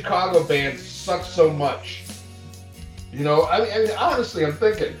 why do Chicago bands suck so much? You know, I mean honestly, I'm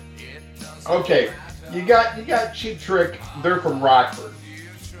thinking, okay, you got Cheap Trick, they're from Rockford.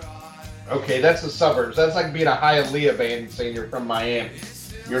 Okay, that's the suburbs. That's like being a Hialeah band and saying you're from Miami.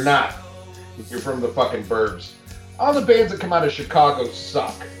 You're not. You're from the fucking burbs. All the bands that come out of Chicago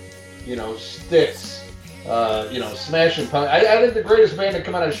suck. You know, Styx. Smashing Pumpkins. I think the greatest band to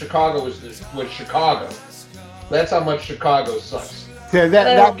come out of Chicago was Chicago. That's how much Chicago sucks. Yeah,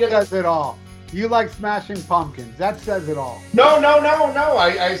 that says it all. You like Smashing Pumpkins. That says it all. No.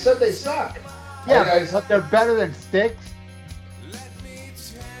 I said they suck. Yeah, but they're better than Styx.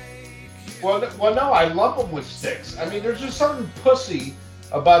 Well, no, I love them with Styx. I mean, there's just something pussy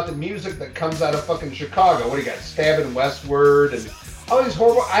about the music that comes out of fucking Chicago. What do you got? Stabbing Westward and all these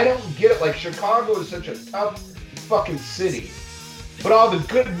horrible... I don't get it. Like, Chicago is such a tough fucking city. But all the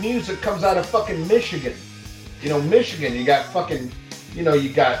good music comes out of fucking Michigan. You know, Michigan, you got fucking... You know, you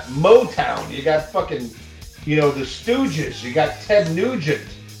got Motown. You got fucking... You know, the Stooges. You got Ted Nugent.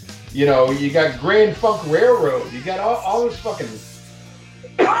 You know, you got Grand Funk Railroad. You got all this fucking...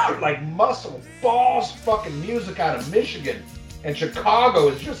 like, muscle, balls fucking music out of Michigan. And Chicago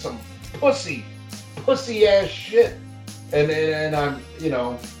is just some pussy-ass shit. And I'm, you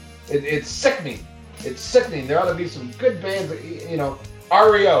know, it's sickening. It's sickening. There ought to be some good bands, you know.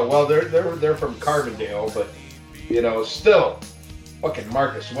 REO, well, they're from Carbondale, but, you know, still, fucking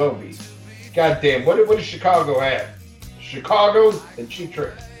Marcus Welby. Goddamn, what does Chicago have? Chicago and Cheap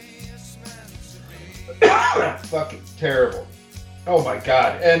Trick. Fucking terrible. Oh my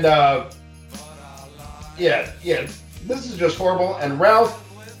God. And, yeah, this is just horrible. And Ralph,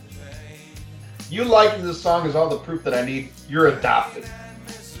 you liking this song is all the proof that I need. You're adopted.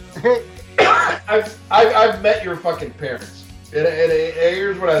 I've met your fucking parents. And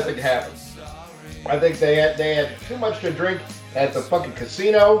here's what I think happened. I think they had too much to drink at the fucking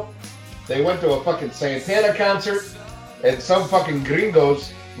casino. They went to a fucking Santana concert, and some fucking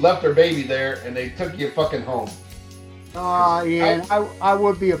gringos left their baby there, and they took you fucking home. Yeah, I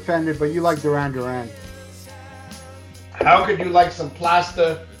would be offended, but you like Duran Duran. How could you like some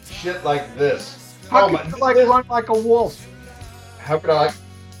plasta shit like this? How could you like Run Like a Wolf? How could I like...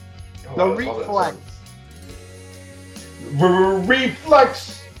 The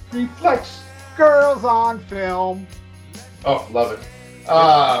Reflex. Reflex. Girls on Film. Oh, love it.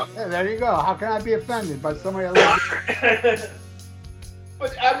 Yeah, there you go. How can I be offended by somebody else?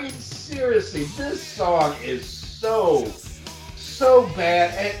 But I mean, seriously, this song is so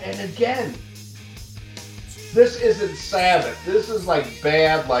bad. And again, this isn't Sabbath. This is like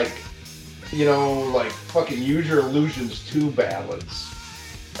bad, like, you know, like fucking Use Your Illusions 2 ballads.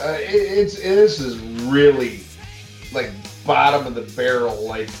 This is really like bottom of the barrel.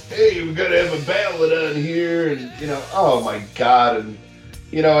 Like, hey, we gotta have a ballad on here, and you know, oh my god, and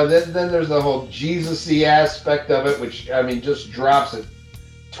you know, and then there's the whole Jesus-y aspect of it, which I mean just drops it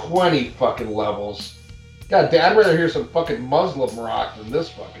 20 fucking levels. God damn, I'd rather hear some fucking Muslim rock than this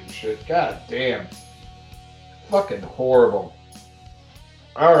fucking shit. God damn. Fucking horrible.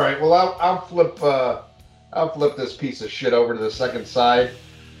 Alright, well I'll flip this piece of shit over to the second side.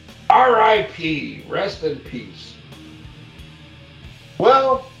 R.I.P. Rest in peace.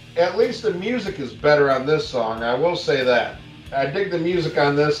 Well, at least the music is better on this song, I will say that. I dig the music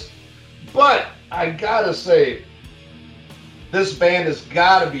on this, but I gotta say, this band has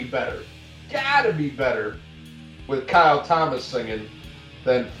gotta be better with Kyle Thomas singing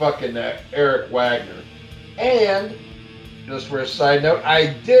than fucking Eric Wagner. And, just for a side note,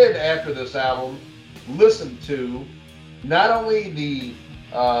 I did, after this album, listen to not only the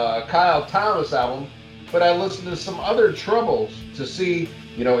Kyle Thomas album, but I listened to some other Troubles to see,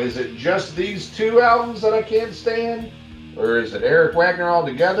 you know, is it just these two albums that I can't stand? Or is it Eric Wagner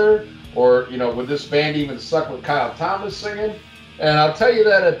altogether? Or, you know, would this band even suck with Kyle Thomas singing? And I'll tell you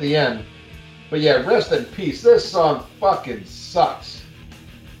that at the end. But yeah, rest in peace. This song fucking sucks.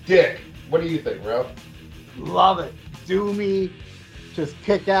 Dick, what do you think, bro? Love it. Doomy, just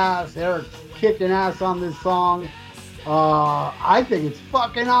kick ass. Eric kicking ass on this song. I think it's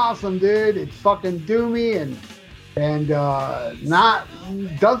fucking awesome, dude. It's fucking doomy and not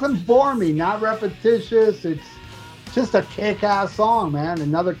doesn't bore me. Not repetitious. It's just a kick-ass song, man.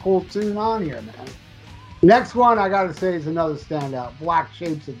 Another cool tune on here, man. Next one I gotta say is another standout. Black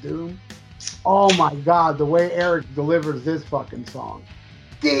Shapes of Doom. Oh my God, the way Eric delivers this fucking song.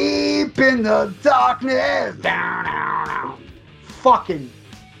 Deep in the darkness. Down, down, down. Fucking,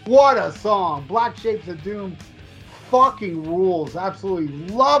 what a song. Black Shapes of Doom fucking rules. Absolutely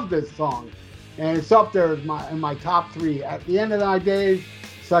love this song. And it's up there in my top 3. At the end of my days,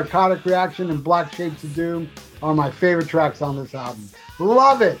 Psychotic Reaction and Black Shapes of Doom are my favorite tracks on this album.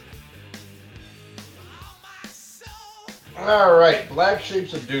 Love it. All right, Black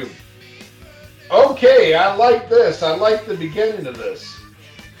Shapes of Doom. Okay, I like this. I like the beginning of this.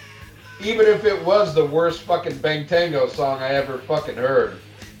 Even if it was the worst fucking Bang Tango song I ever fucking heard.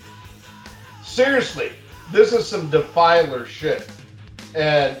 Seriously, this is some Defiler shit.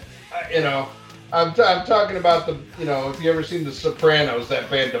 And, you know, I'm talking about the, you know, if you ever seen The Sopranos, that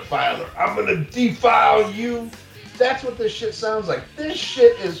band Defiler. I'm gonna defile you. That's what this shit sounds like. This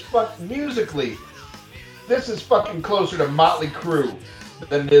shit is fucking musically. This is fucking closer to Motley Crue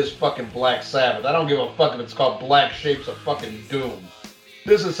than it is fucking Black Sabbath. I don't give a fuck if it's called Black Shapes of fucking Doom.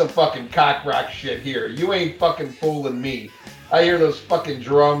 This is some fucking cock rock shit here. You ain't fucking fooling me. I hear those fucking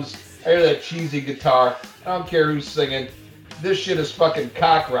drums. I hear that cheesy guitar. I don't care who's singing. This shit is fucking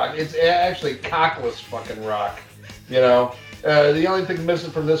cock rock. It's actually cockless fucking rock. You know? The only thing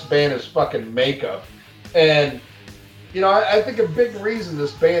missing from this band is fucking makeup. And, you know, I think a big reason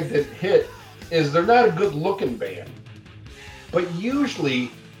this band didn't hit is they're not a good looking band. But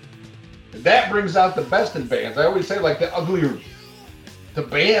usually, that brings out the best in bands. I always say, like, the uglier the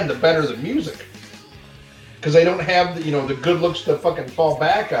band, the better the music. Because they don't have, the, you know, the good looks to fucking fall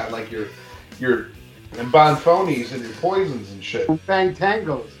back on, like your Bonfonies and your Poisons and shit. Bang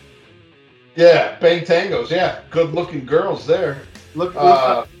Tangos. Yeah, Bang Tangos, yeah. Good looking girls there. Look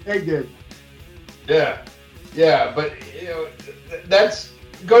what they did. Yeah. Yeah, but, you know, that's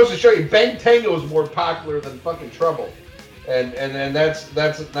goes to show you, Bang Tango is more popular than fucking Trouble. And that's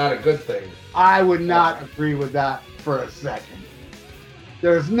not a good thing. I would not agree with that for a second.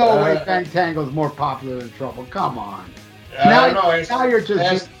 There's no way Bang Tango is more popular than Trouble. Come on. Now you're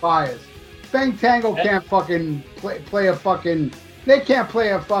just biased. Bang Tango can't fucking play a fucking... They can't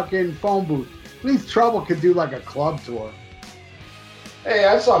play a fucking phone booth. At least Trouble could do like a club tour. Hey,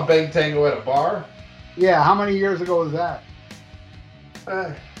 I saw Bang Tango at a bar. Yeah, how many years ago was that?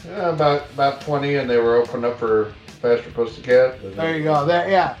 About 20, and they were opening up for Faster Pussycat. There you go.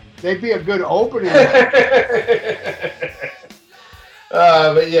 Yeah, they'd be a good opening.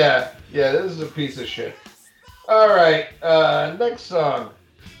 But yeah, this is a piece of shit. All right, next song,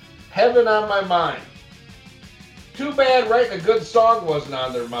 Heaven on My Mind. Too bad writing a good song wasn't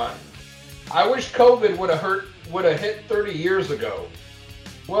on their mind. I wish COVID would have hit 30 years ago.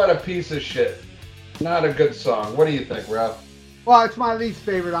 What a piece of shit. Not a good song. What do you think, Ralph? Well, it's my least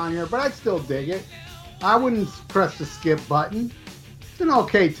favorite on here, but I still dig it. I wouldn't press the skip button. It's an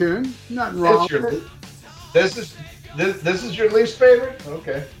okay tune. Nothing wrong. This is your least favorite?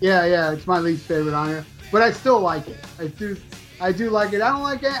 Okay. Yeah, it's my least favorite on here, but I still like it. I do like it. I don't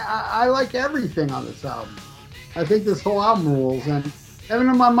like it. I like everything on this album. I think this whole album rules, and even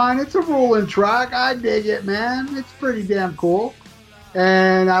in my mind, it's a ruling track. I dig it, man. It's pretty damn cool,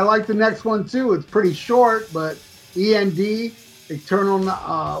 and I like the next one too. It's pretty short, but END, Eternal,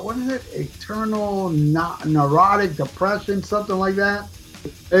 what is it? Eternal Neurotic Depression, something like that.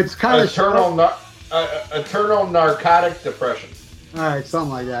 It's kind of Eternal Narcotic Depression. All right,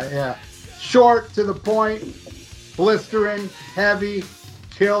 something like that, yeah. Short, to the point, blistering, heavy,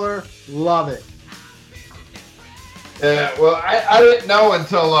 killer, love it. Yeah, well, I didn't know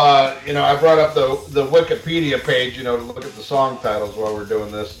until, I brought up the Wikipedia page, to look at the song titles while we're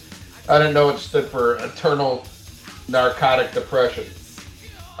doing this. I didn't know it stood for Eternal Narcotic Depression.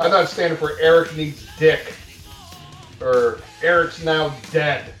 I thought it stood for Eric Needs Dick, or Eric's Now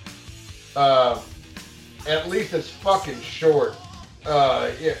Dead. At least it's fucking short.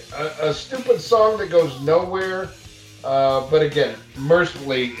 A stupid song that goes nowhere, but again,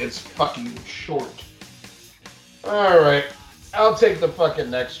 mercifully, it's fucking short. Alright, I'll take the fucking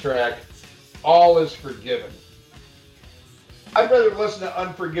next track. All is Forgiven. I'd rather listen to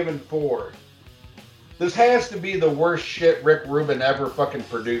Unforgiven 4. This has to be the worst shit Rick Rubin ever fucking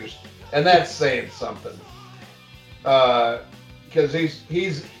produced. And that's saying something. Because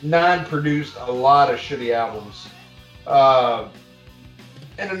he's non-produced a lot of shitty albums.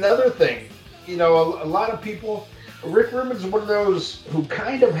 And another thing, a lot of people, Rick Rubin's one of those who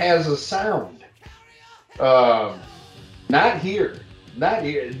kind of has a sound. Not here.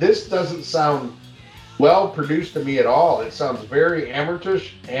 This doesn't sound well produced to me at all. It sounds very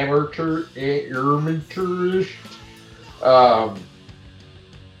amateurish. I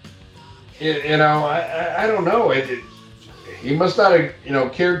don't know. He must not have,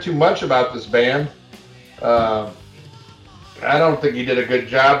 cared too much about this band. I don't think he did a good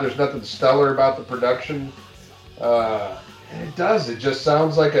job. There's nothing stellar about the production. It just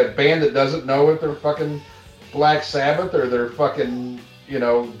sounds like a band that doesn't know if they're fucking Black Sabbath or they're fucking,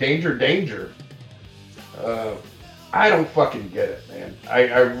 Danger. I don't fucking get it, man.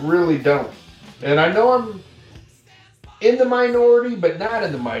 I really don't. And I know I'm in the minority, but not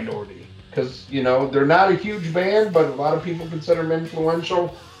in the minority. Because, they're not a huge band, but a lot of people consider them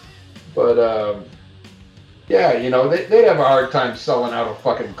influential. But, they'd have a hard time selling out a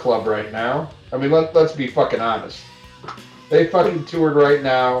fucking club right now. I mean, let's be fucking honest. They fucking toured right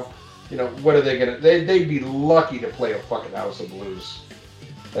now. What are they gonna? They'd be lucky to play a fucking House of Blues.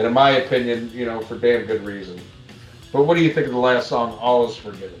 And in my opinion, for damn good reason. But what do you think of the last song, All Is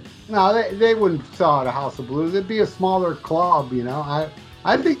Forgiven? No, they wouldn't sell at a House of Blues. It'd be a smaller club,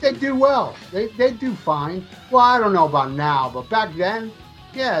 I think they do well. They do fine. Well, I don't know about now, but back then,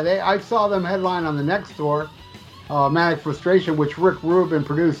 yeah, I saw them headline on the next tour, Manic Frustration, which Rick Rubin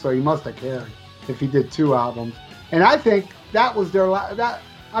produced, so he must have cared if he did 2 albums. And I think that was their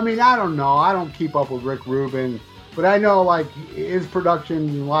I don't know. I don't keep up with Rick Rubin, but I know his production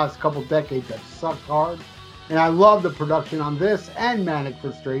in the last couple decades have sucked hard. And I love the production on this and Manic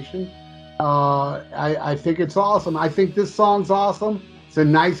Frustration. I think it's awesome. I think this song's awesome. It's a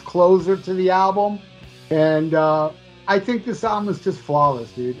nice closer to the album. And I think this album is just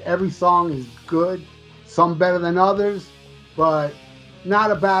flawless, dude. Every song is good. Some better than others, but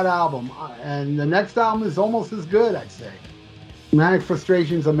not a bad album. And the next album is almost as good, I'd say. Manic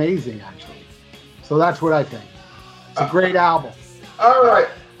Frustration's amazing, actually. So that's what I think. It's a great album. All right.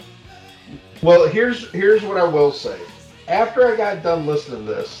 Well, here's what I will say. After I got done listening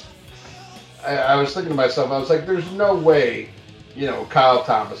to this, I was thinking to myself, I was like, there's no way, Kyle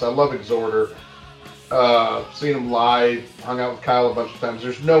Thomas. I love Exhorder. Seen him live, hung out with Kyle a bunch of times.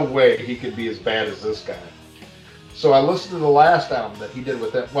 There's no way he could be as bad as this guy. So I listened to the last album that he did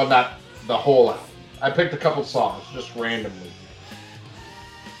with it. Well, not the whole album. I picked a couple songs, just randomly.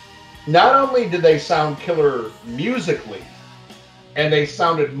 Not only did they sound killer musically, and they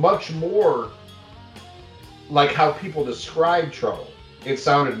sounded much more like how people describe Trouble. It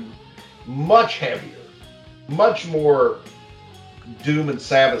sounded much heavier, much more Doom and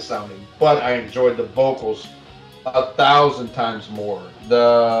Sabbath sounding, but I enjoyed the vocals 1,000 times more.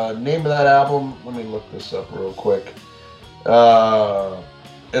 The name of that album, let me look this up real quick.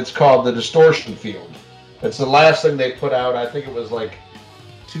 It's called The Distortion Field. It's the last thing they put out. I think it was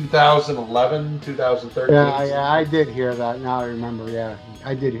 2011, 2013. Yeah, I did hear that. Now I remember. Yeah,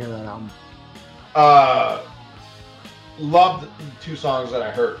 I did hear that album. Loved the 2 songs that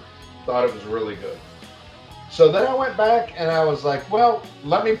I heard. Thought it was really good. So then I went back and I was like, well,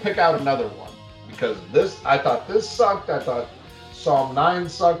 let me pick out another one because I thought this sucked. I thought Psalm 9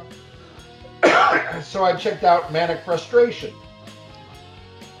 sucked. So I checked out Manic Frustration.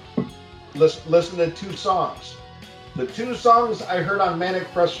 Listen to 2 songs. The 2 songs I heard on Manic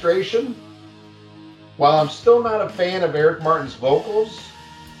Frustration, while I'm still not a fan of Eric Martin's vocals,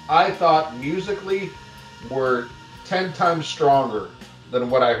 I thought musically were 10 times stronger than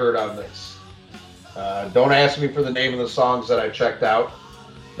what I heard on this. Don't ask me for the name of the songs that I checked out,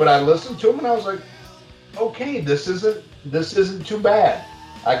 but I listened to them and I was like, okay, this isn't too bad.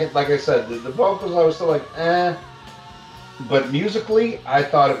 Like I said, the vocals I was still like, eh. But musically, I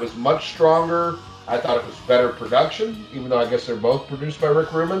thought it was much stronger. I thought it was better production, even though I guess they're both produced by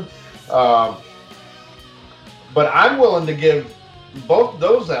Rick Rubin. But I'm willing to give both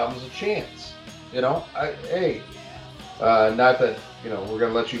those albums a chance. You know, not that, you know, we're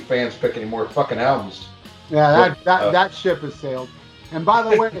going to let you fans pick any more fucking albums. Yeah, that ship has sailed. And by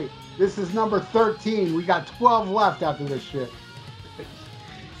the way, this is number 13. We got 12 left after this shit.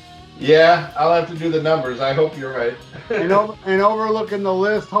 Yeah, I'll have to do the numbers. I hope you're right. and overlooking the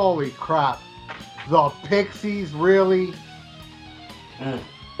list, holy crap. The Pixies, really?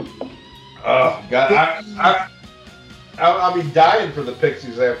 Oh, God. I'll be dying for the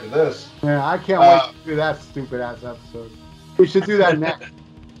Pixies after this. Yeah, I can't wait to do that stupid-ass episode. We should do that next.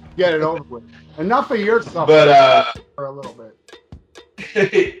 Get it over with. Enough of your stuff for a little bit.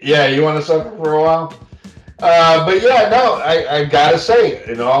 Yeah, you want to suffer for a while? But yeah, no, I gotta say,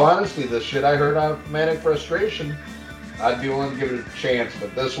 in all honesty, the shit I heard on Manic Frustration, I'd be willing to give it a chance,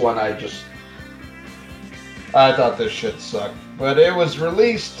 but this one I thought this shit sucked. But it was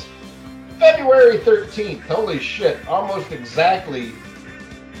released February 13th. Holy shit, almost exactly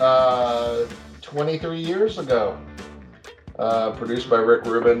 23 years ago. Produced by Rick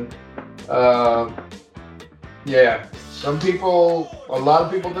Rubin. Yeah, a lot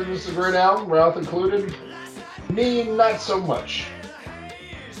of people think this is a great album, Ralph included. Me, not so much.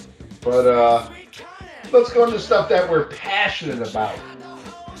 But let's go into stuff that we're passionate about.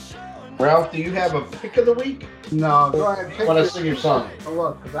 Ralph, do you have a pick of the week? No, go ahead. You want to sing your song? Oh,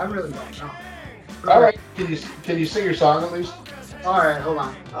 look, because I really don't know. All right, can you sing your song at least? All right, hold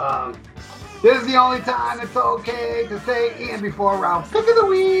on. This is the only time it's okay to say Ian before Ralph's pick of the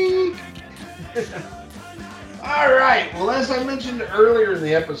week. All right. Well, as I mentioned earlier in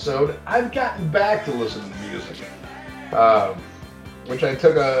the episode, I've gotten back to listening to music, which I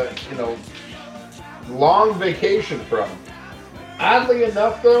took a long vacation from. Oddly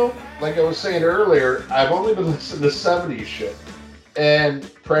enough, though, like I was saying earlier, I've only been listening to 70s shit,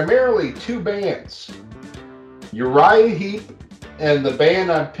 and primarily 2 bands: Uriah Heep and the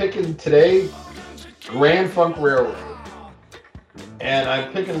band I'm picking today, Grand Funk Railroad. And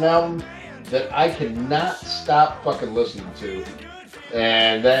I'm picking an album that I cannot stop fucking listening to.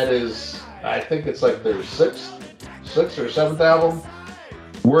 And that is, I think it's like their 6th or 7th album,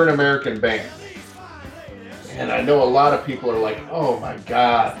 We're an American Band. And I know a lot of people are like, oh my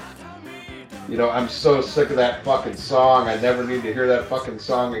God, I'm so sick of that fucking song. I never need to hear that fucking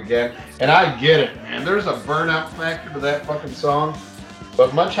song again. And I get it, man. There's a burnout factor to that fucking song.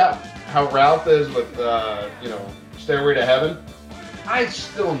 But much how Ralph is with, Stairway to Heaven, I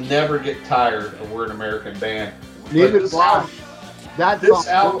still never get tired of We're an American Band. Neither do I.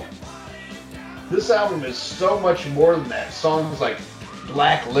 This album is so much more than that. Songs like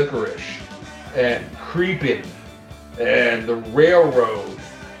Black Licorice and Creepin' and The Railroad.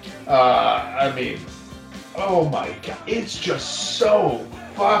 Oh my God, it's just so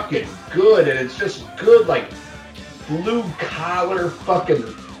fucking good, and it's just good, like blue collar fucking,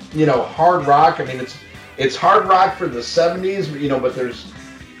 hard rock. I mean, it's hard rock for the 70s, but there's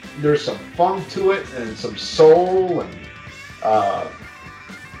some funk to it and some soul, and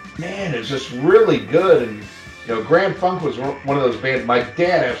man, it's just really good. And Grand Funk was one of those bands. My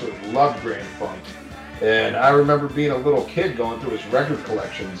dad absolutely loved Grand Funk. And I remember being a little kid going through his record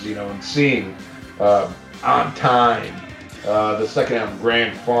collections, and seeing On Time, the second album,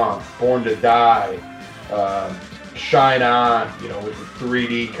 Grand Funk, Born to Die, Shine On, with the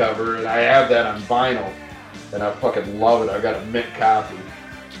 3D cover. And I have that on vinyl, and I fucking love it. I got a mint copy.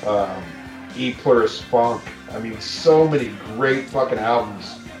 E Plurus Funk. I mean, so many great fucking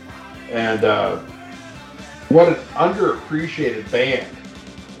albums. And what an underappreciated band.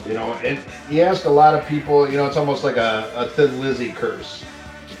 And you ask a lot of people, it's almost like a Thin Lizzy curse.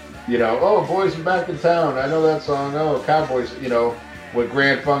 Oh, Boys Are Back in Town. I know that song. Oh, Cowboys, with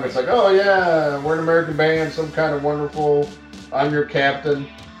Grand Funk, it's like, oh yeah, we're an American band, some kind of wonderful, I'm your captain.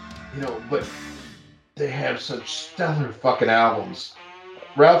 But they have such stellar fucking albums.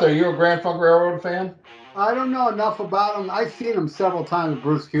 Ralph, are you a Grand Funk Railroad fan? I don't know enough about him. I've seen him several times with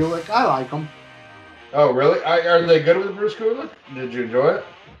Bruce Kulick. I like him. Oh, really? Are they good with Bruce Kulick? Did you enjoy it?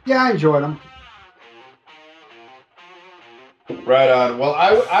 Yeah, I enjoyed him. Right on. Well,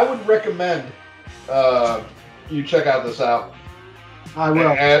 I would recommend you check out this album. I will.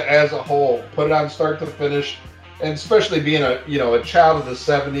 As a whole, put it on start to finish, and especially being a child of the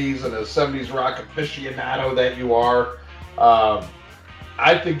 '70s and a '70s rock aficionado that you are,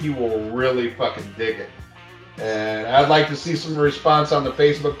 I think you will really fucking dig it. And I'd like to see some response on the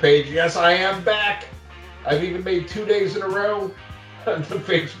Facebook page. Yes, I am back. I've even made 2 days in a row on the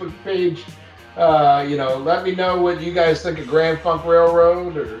Facebook page. Let me know what you guys think of Grand Funk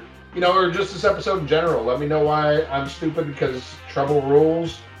Railroad, or just this episode in general. Let me know why I'm stupid because Trouble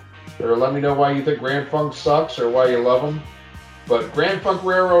rules, or let me know why you think Grand Funk sucks or why you love them. But Grand Funk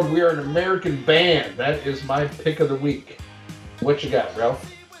Railroad, we are an American band. That is my pick of the week. What you got,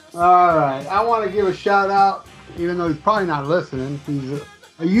 Ralph? All right. I want to give a shout out, even though he's probably not listening. He's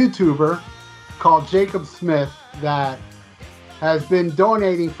a YouTuber called Jacob Smith that has been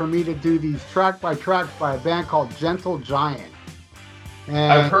donating for me to do these track by tracks by a band called Gentle Giant.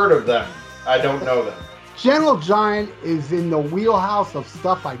 And I've heard of them. I don't know them. Gentle Giant is in the wheelhouse of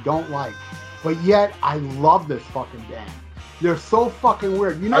stuff I don't like, but yet I love this fucking band. They're so fucking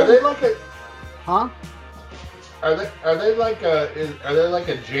weird. You know, Are they like a? huh? Are they like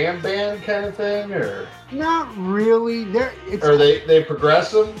a jam band kind of thing, or Not really. are they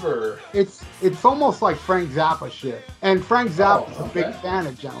progressive, or It's almost like Frank Zappa shit. And Frank Zappa's a big okay. fan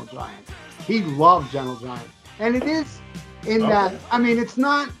of Gentle Giant. He loved Gentle Giant. And it is in Okay. that, I mean, it's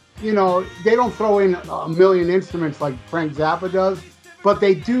not, they don't throw in a million instruments like Frank Zappa does, but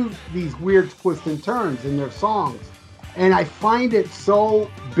they do these weird twists and turns in their songs. And I find it so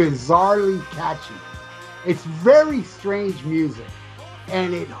bizarrely catchy. It's very strange music,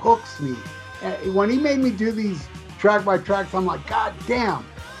 and it hooks me. When he made me do these track by tracks, I'm like, God damn,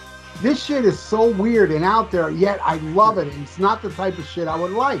 this shit is so weird and out there, yet I love it. And it's not the type of shit I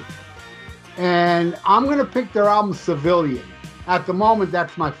would like. And I'm going to pick their album Civilian. At the moment,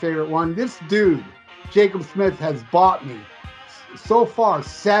 that's my favorite one. This dude, Jacob Smith, has bought me so far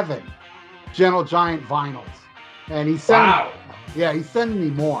 7 Gentle Giant vinyls. And he's sending me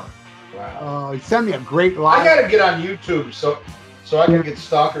more. wow? He sent me a great live. I gotta get on YouTube so I can get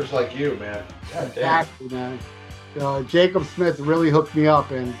stalkers like you, man. God damn. Exactly, man. Jacob Smith really hooked me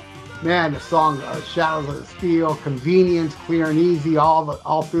up, and man, the song "Shadows of Steel," "Convenience," "Clear and Easy,"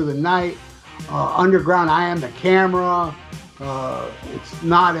 all through the night. Underground, "I Am the Camera." It's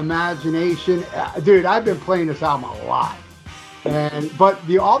Not Imagination, dude. I've been playing this album a lot, but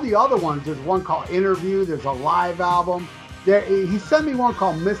all the other ones. There's one called "Interview." There's a live album. He sent me one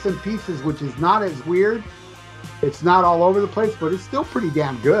called "Missing Pieces," which is not as weird. It's not all over the place, but it's still pretty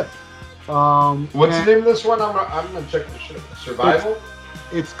damn good. What's the name of this one? I'm gonna check this shit. Survival.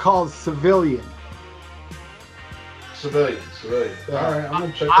 It's called Civilian. Civilian. All right, I'm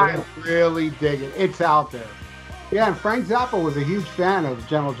gonna check it I out. really dig it. It's out there. Yeah, and Frank Zappa was a huge fan of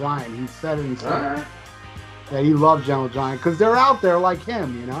Gentle Giant. He said it himself. All right. That he loved Gentle Giant because they're out there like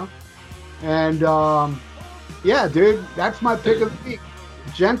him, And yeah, dude, that's my pick of the week.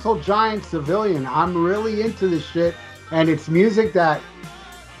 Gentle Giant, Civilian. I'm really into this shit, and it's music that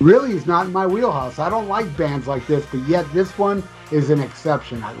really is not in my wheelhouse. I don't like bands like this, but yet this one is an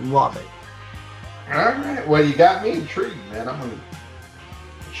exception. I love it. All right. Well, you got me intrigued, man. I'm gonna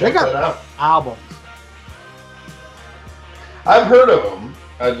check They got that out. albums. I've heard of them.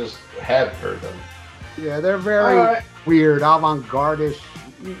 I just haven't heard them. Yeah, they're very All right. weird, avant-garde-ish.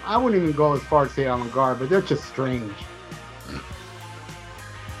 I wouldn't even go as far as say avant-garde, but they're just strange.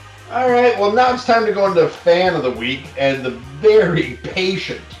 All right, well, now it's time to go into Fan of the Week, and the very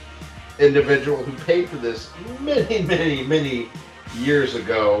patient individual who paid for this many, many, many years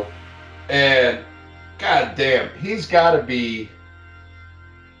ago. And god damn, he's got to be,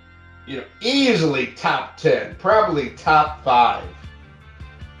 easily top 10, probably top 5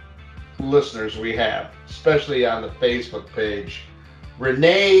 listeners we have, especially on the Facebook page.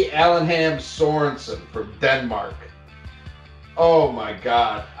 Renee Allenham Sorensen from Denmark. Oh my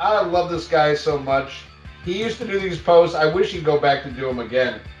God. I love this guy so much. He used to do these posts. I wish he'd go back to do them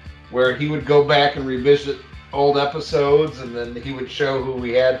again, where he would go back and revisit old episodes, and then he would show who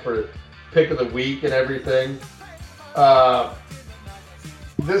we had for pick of the week and everything.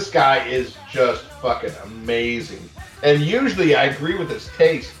 This guy is just fucking amazing. And usually I agree with his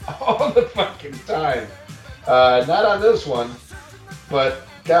taste all the fucking time. Not on this one, but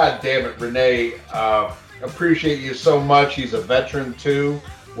god damn it, Renee. Appreciate you so much. He's a veteran too,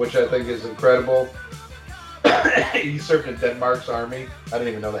 which I think is incredible. He served in Denmark's army. I didn't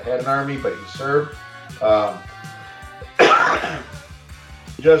even know they had an army, but he served.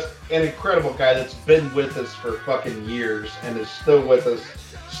 Just an incredible guy that's been with us for fucking years and is still with us,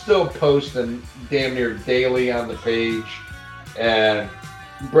 still posting damn near daily on the page. And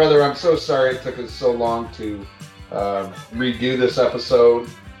brother, I'm so sorry it took us so long to redo this episode,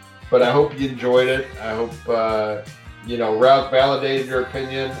 but I hope you enjoyed it. I hope Ralph validated your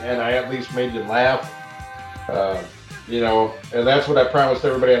opinion and I at least made you laugh. And that's what I promised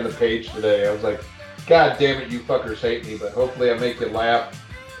everybody on the page today. I was like, God damn it, you fuckers hate me, but hopefully I make you laugh.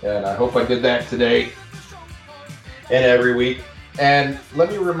 And I hope I did that today and every week. And let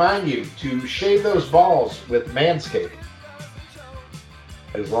me remind you to shave those balls with Manscaped.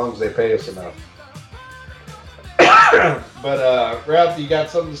 As long as they pay us enough. But, Ralph, you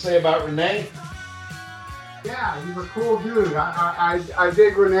got something to say about Renee? Yeah, he's a cool dude. I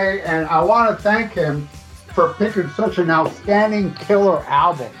dig Renee, and I want to thank him for picking such an outstanding killer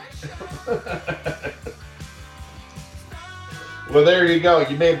album. Well, there you go.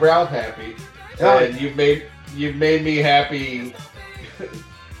 You made Ralph happy, and you've made me happy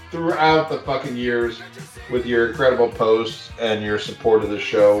throughout the fucking years with your incredible posts and your support of the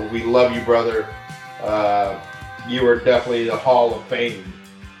show. We love you, brother. You are definitely the Hall of Fame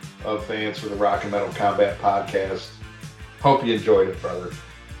of fans for the Rock and Metal Combat Podcast. Hope you enjoyed it, brother.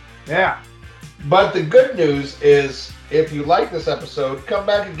 Yeah. But the good news is, if you like this episode, come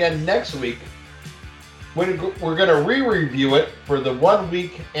back again next week. We're going to re-review it for the 1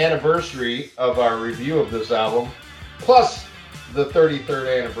 week anniversary of our review of this album, plus the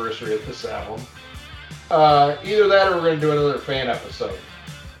 33rd anniversary of this album. Either that or we're going to do another fan episode.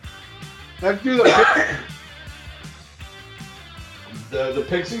 Let's do the the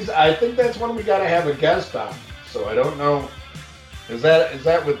Pixies. I think that's one we got to have a guest on. So I don't know. Is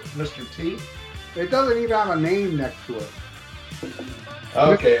that with Mr. T? It doesn't even have a name next to it.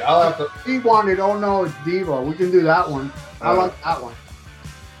 Okay, I'll have to. He wanted, oh no, it's Devo. We can do that one. I like that one.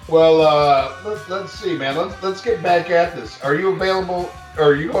 Well, let's see, man. Let's get back at this. Are you available? Or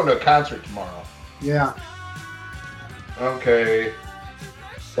are you going to a concert tomorrow? Yeah. Okay.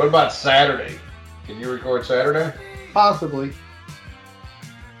 What about Saturday? Can you record Saturday? Possibly.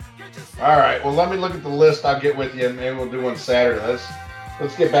 All right. Well, let me look at the list. I'll get with you, and maybe we'll do one Saturday.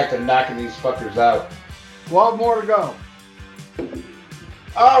 Let's get back to knocking these fuckers out. 12 more to go.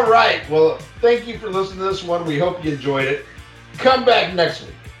 All right. Well, thank you for listening to this one. We hope you enjoyed it. Come back next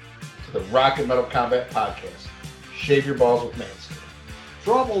week to the Rock and Metal Combat Podcast. Shave your balls with Manscaped.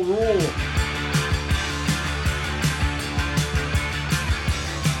 Trouble rule.